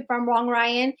correct me if I'm wrong,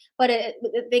 Ryan, but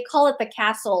they call it the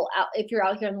Castle out if you're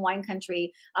out here in the wine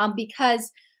country,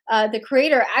 because the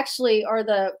creator actually, or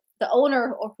the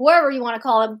owner, or whoever you want to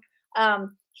call him,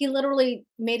 he literally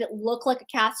made it look like a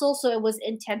castle, so it was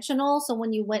intentional. So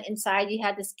when you went inside, you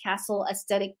had this castle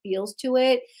aesthetic feels to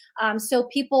it. So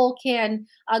people can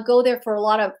go there for a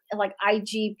lot of like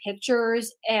IG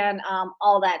pictures and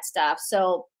all that stuff.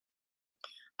 So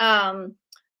um,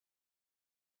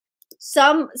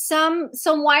 some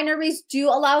wineries do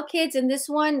allow kids, and this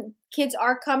one kids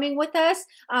are coming with us.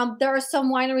 There are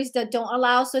some wineries that don't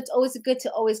allow, so it's always good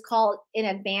to always call in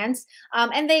advance,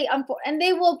 and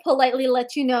they will politely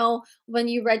let you know when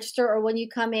you register or when you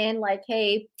come in, like,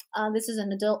 hey, this is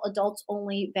an adults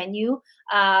only venue.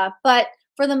 But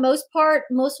for the most part,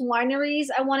 most wineries,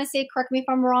 I want to say, correct me if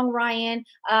I'm wrong, Ryan,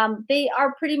 they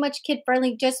are pretty much kid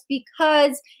friendly, just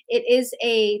because it is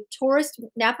a tourist,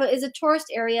 Napa is a tourist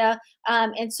area.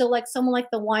 And so like someone like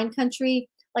the wine country,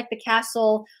 like the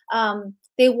Castle,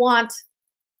 they want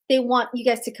you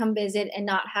guys to come visit and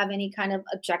not have any kind of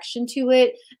objection to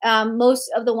it. Most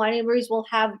of the wineries will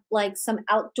have like some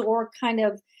outdoor kind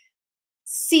of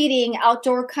seating,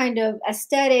 outdoor kind of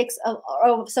aesthetics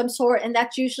of some sort, and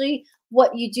that's usually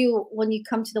what you do when you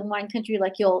come to the wine country.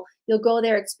 Like you'll go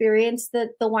there, experience the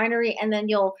winery, and then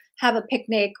you'll have a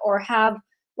picnic or have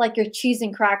like your cheese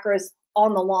and crackers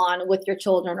on the lawn with your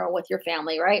children or with your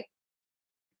family, right?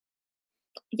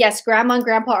 Yes, grandma and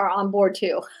grandpa are on board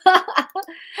too.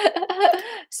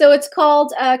 So it's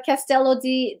called Castello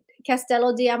di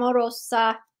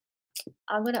Amorosa.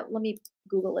 Let me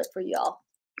Google it for y'all.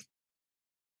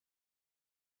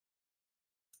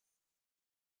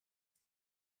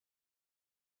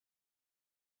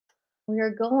 We are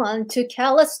going to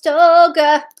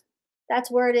Calistoga.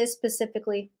 That's where it is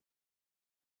specifically.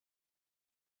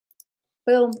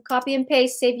 Boom, copy and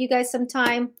paste, save you guys some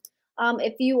time.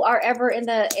 If you are ever in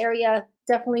the area,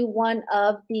 definitely one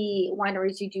of the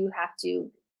wineries you do have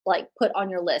to like put on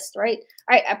your list, right?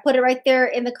 All right, I put it right there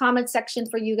in the comment section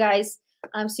for you guys,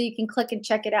 so you can click and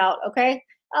check it out, okay?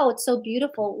 Oh, it's so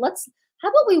beautiful. How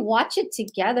about we watch it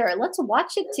together? Let's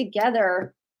watch it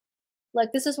together.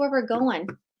 Like, this is where we're going,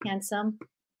 handsome.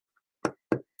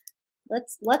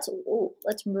 Let's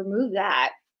remove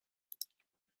that.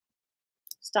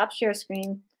 Stop share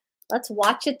screen. Let's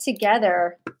watch it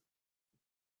together.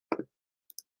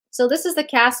 So this is the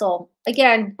Castle.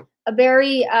 Again, a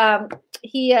very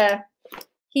he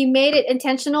made it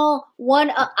intentional.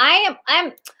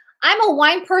 I'm a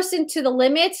wine person to the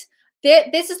limit.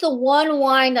 This is the one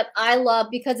wine that I love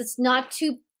because it's not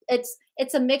too, it's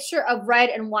a mixture of red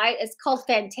and white. It's called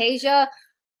Fantasia.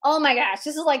 Oh my gosh,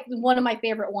 this is like one of my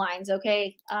favorite wines,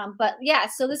 okay? But yeah,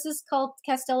 so this is called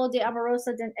Castello di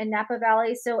Amorosa in Napa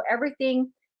Valley. So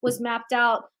everything was mapped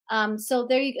out. So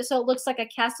there you go. So it looks like a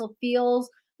castle feels.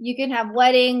 You can have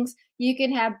weddings. You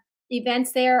can have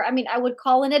events there. I mean, I would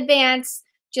call in advance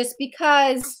just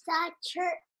because. That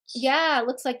church. Yeah, it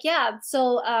looks like, yeah.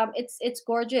 So it's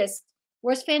gorgeous.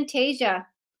 Where's Fantasia?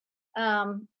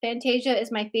 Fantasia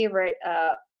is my favorite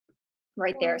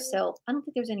right there. So I don't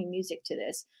think there's any music to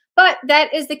this, but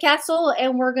that is the Castle,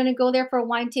 and we're going to go there for a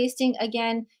wine tasting.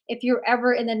 Again, if you're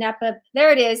ever in the Napa,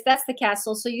 there it is. That's the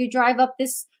Castle. So you drive up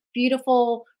this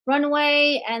beautiful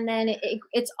runway, and then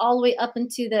it's all the way up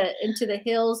into the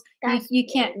hills. You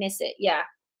can't miss it. Yeah.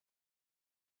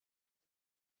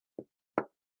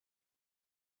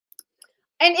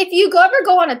 And if you ever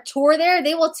go on a tour there,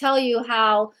 they will tell you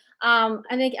how, I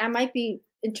think I might be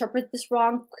interpret this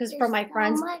wrong because from my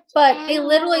friends, but they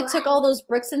literally took all those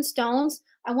bricks and stones.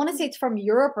 I want to say it's from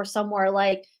Europe or somewhere.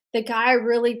 Like the guy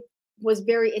really was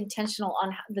very intentional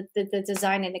on the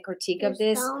design and the critique of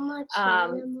this,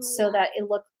 so that it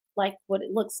looked like what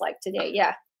it looks like today.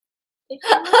 Yeah.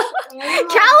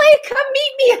 Callie, come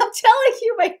meet me. I'm telling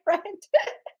you, my friend.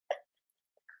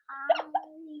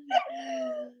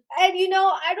 And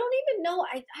I don't even know.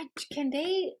 I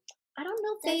don't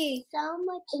know if they. So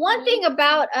much. One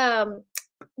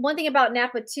thing about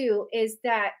Napa too is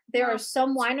that there are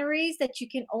some wineries that you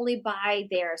can only buy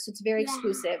there, so it's very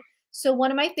exclusive. So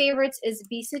one of my favorites is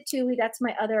Visa Tui. That's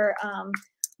my other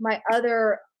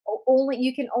only.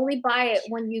 You can only buy it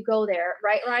when you go there,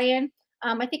 right, Ryan?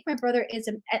 I think my brother is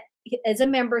a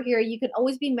member here. You can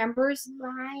always be members.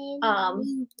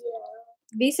 Ryan.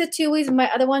 Visa Tui is my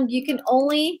other one. You can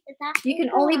only.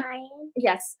 Ryan?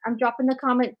 Yes, I'm dropping the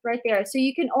comment right there. So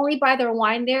you can only buy their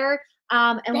wine there.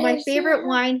 And my favorite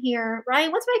wine here,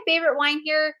 Ryan, what's my favorite wine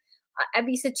here? At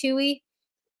Visa Tui.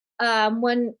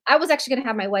 When I was actually gonna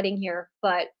have my wedding here,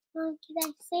 but Mom, can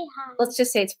I say hi? Let's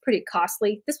just say it's pretty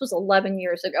costly. This was 11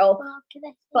 years ago. Mom, can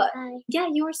I say But hi? yeah,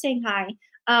 you were saying hi.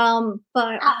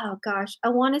 But oh gosh, I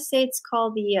want to say it's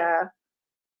called the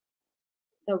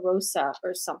Rosa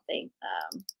or something.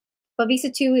 But Visa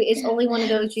 2 is only one of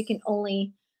those you can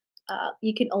only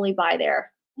buy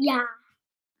there. Yeah.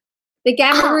 The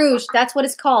Gamma Rouge, that's what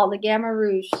it's called. The Gamma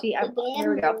Rouge. See,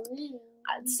 here we go. Rouge.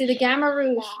 See the Gamma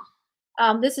Rouge.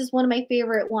 This is one of my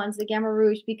favorite ones, the Gamma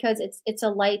Rouge, because it's a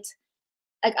light.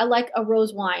 I like a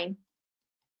rose wine.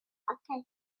 Okay.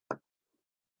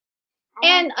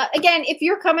 And again, if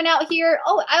you're coming out here,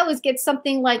 I always get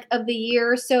something like of the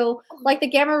year. So like the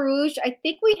Gamma Rouge, I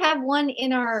think we have one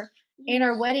in our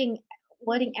wedding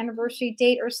anniversary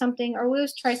date or something, or we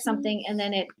always try something and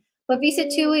then it. But Visa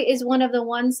 2 is one of the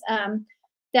ones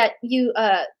that you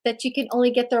can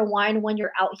only get their wine when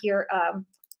you're out here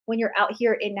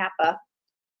in Napa.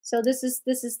 So this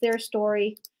is their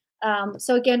story.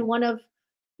 So again,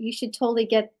 you should totally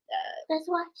get. Let's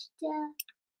watch the.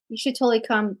 You should totally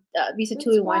come Visa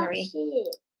 2 Winery.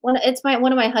 It. One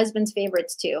of my husband's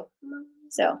favorites too. Mom,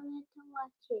 So I want to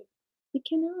watch it. you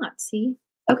cannot see.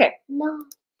 Okay. No.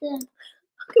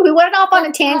 We went off on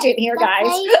a tangent here, guys.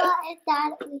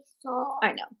 That we saw.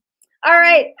 I know. All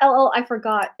right. Oh, I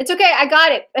forgot. It's okay. I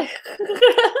got it.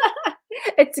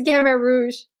 It's Gamma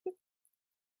Rouge.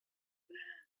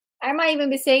 I might even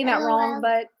be saying that wrong,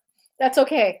 but that's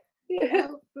okay. I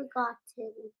forgot to.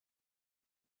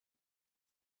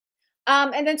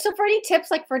 And then so for any tips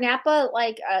like for Napa,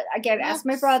 like again, ask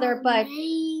my brother, but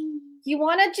you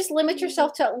want to just limit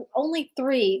yourself to only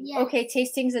 3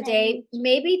 tastings a day,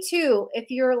 maybe 2 if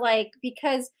you're like,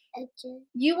 because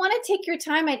you want to take your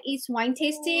time at each wine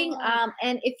tasting.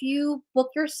 And if you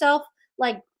book yourself,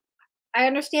 like I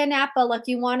understand Napa, like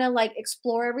you want to like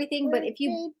explore everything, but if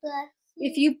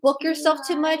you book yourself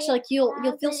too much, like you'll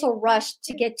feel so rushed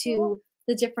to get to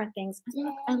the different things.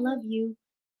 Look, I love you.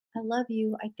 I love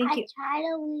you. I think you. Try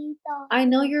to read those. I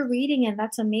know you're reading and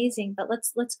that's amazing, but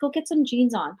let's go get some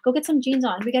jeans on. Go get some jeans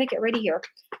on. We gotta get ready here.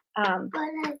 Let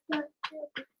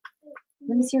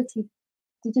me see your teeth.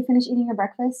 Did you finish eating your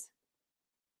breakfast?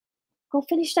 Go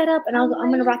finish that up, and I'm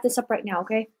gonna wrap this up right now.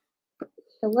 Okay.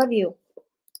 I love you.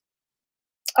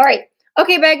 All right.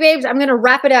 Okay, bag babes. I'm gonna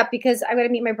wrap it up because I'm gonna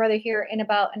meet my brother here in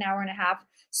about an hour and a half.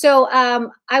 So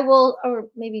I will, or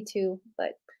maybe 2,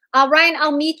 but. Ryan,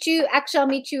 I'll meet you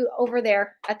over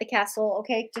there at the castle,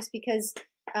 okay? Just because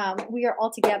we are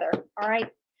all together, all right?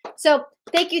 So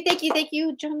thank you.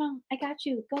 Jonah, I got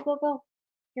you. Go.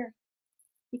 Here,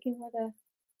 you can wear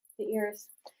the ears.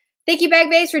 Thank you, Bag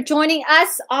Babes, for joining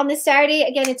us on this Saturday.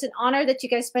 Again, it's an honor that you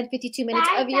guys spent 52 minutes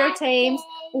of your time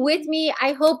with me.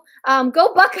 I hope,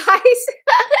 go Buckeyes.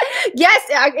 Yes,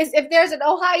 if there's an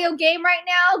Ohio game right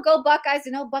now, go Buckeyes.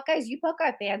 And Buckeyes, you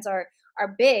Buckeye fans are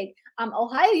big.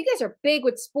 Ohio, you guys are big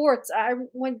with sports.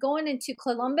 When going into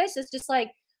Columbus, it's just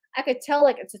like I could tell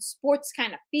like it's a sports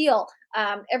kind of feel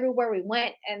everywhere we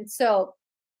went. And so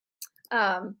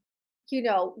go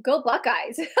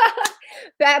Buckeyes.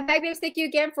 Bag Babes, thank you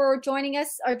again for joining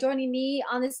us or joining me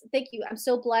on this. Thank you. I'm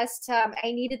so blessed.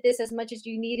 I needed this as much as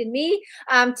you needed me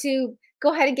to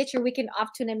go ahead and get your weekend off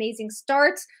to an amazing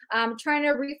start. I'm trying to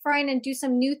refine and do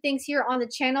some new things here on the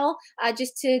channel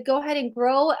just to go ahead and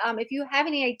grow. If you have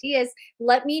any ideas,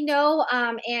 let me know.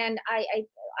 And I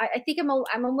think I'm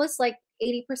almost like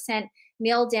 80%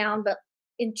 nailed down, but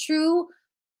in true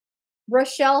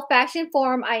Rochelle fashion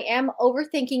form, I am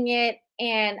overthinking it,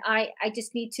 and I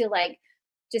just need to like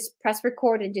just press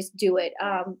record and just do it.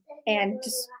 And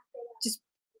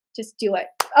just do it.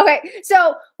 Okay,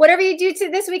 so whatever you do to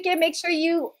this weekend, make sure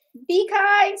you be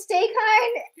kind, stay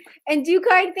kind, and do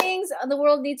kind things. The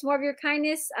world needs more of your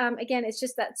kindness. Again, it's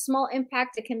just that small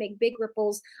impact that can make big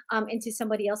ripples into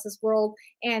somebody else's world.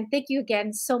 And thank you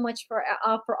again so much for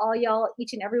all y'all,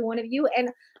 each and every one of you. And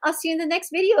I'll see you in the next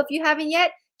video. If you haven't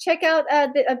yet, check out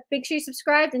make sure you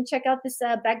subscribe and check out this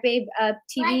Bag Babe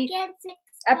TV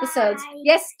episodes.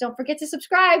 Yes, don't forget to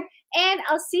subscribe, and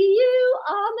I'll see you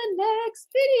on the next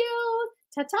video.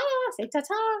 Ta-ta. Say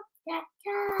ta-ta.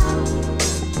 Ta-ta.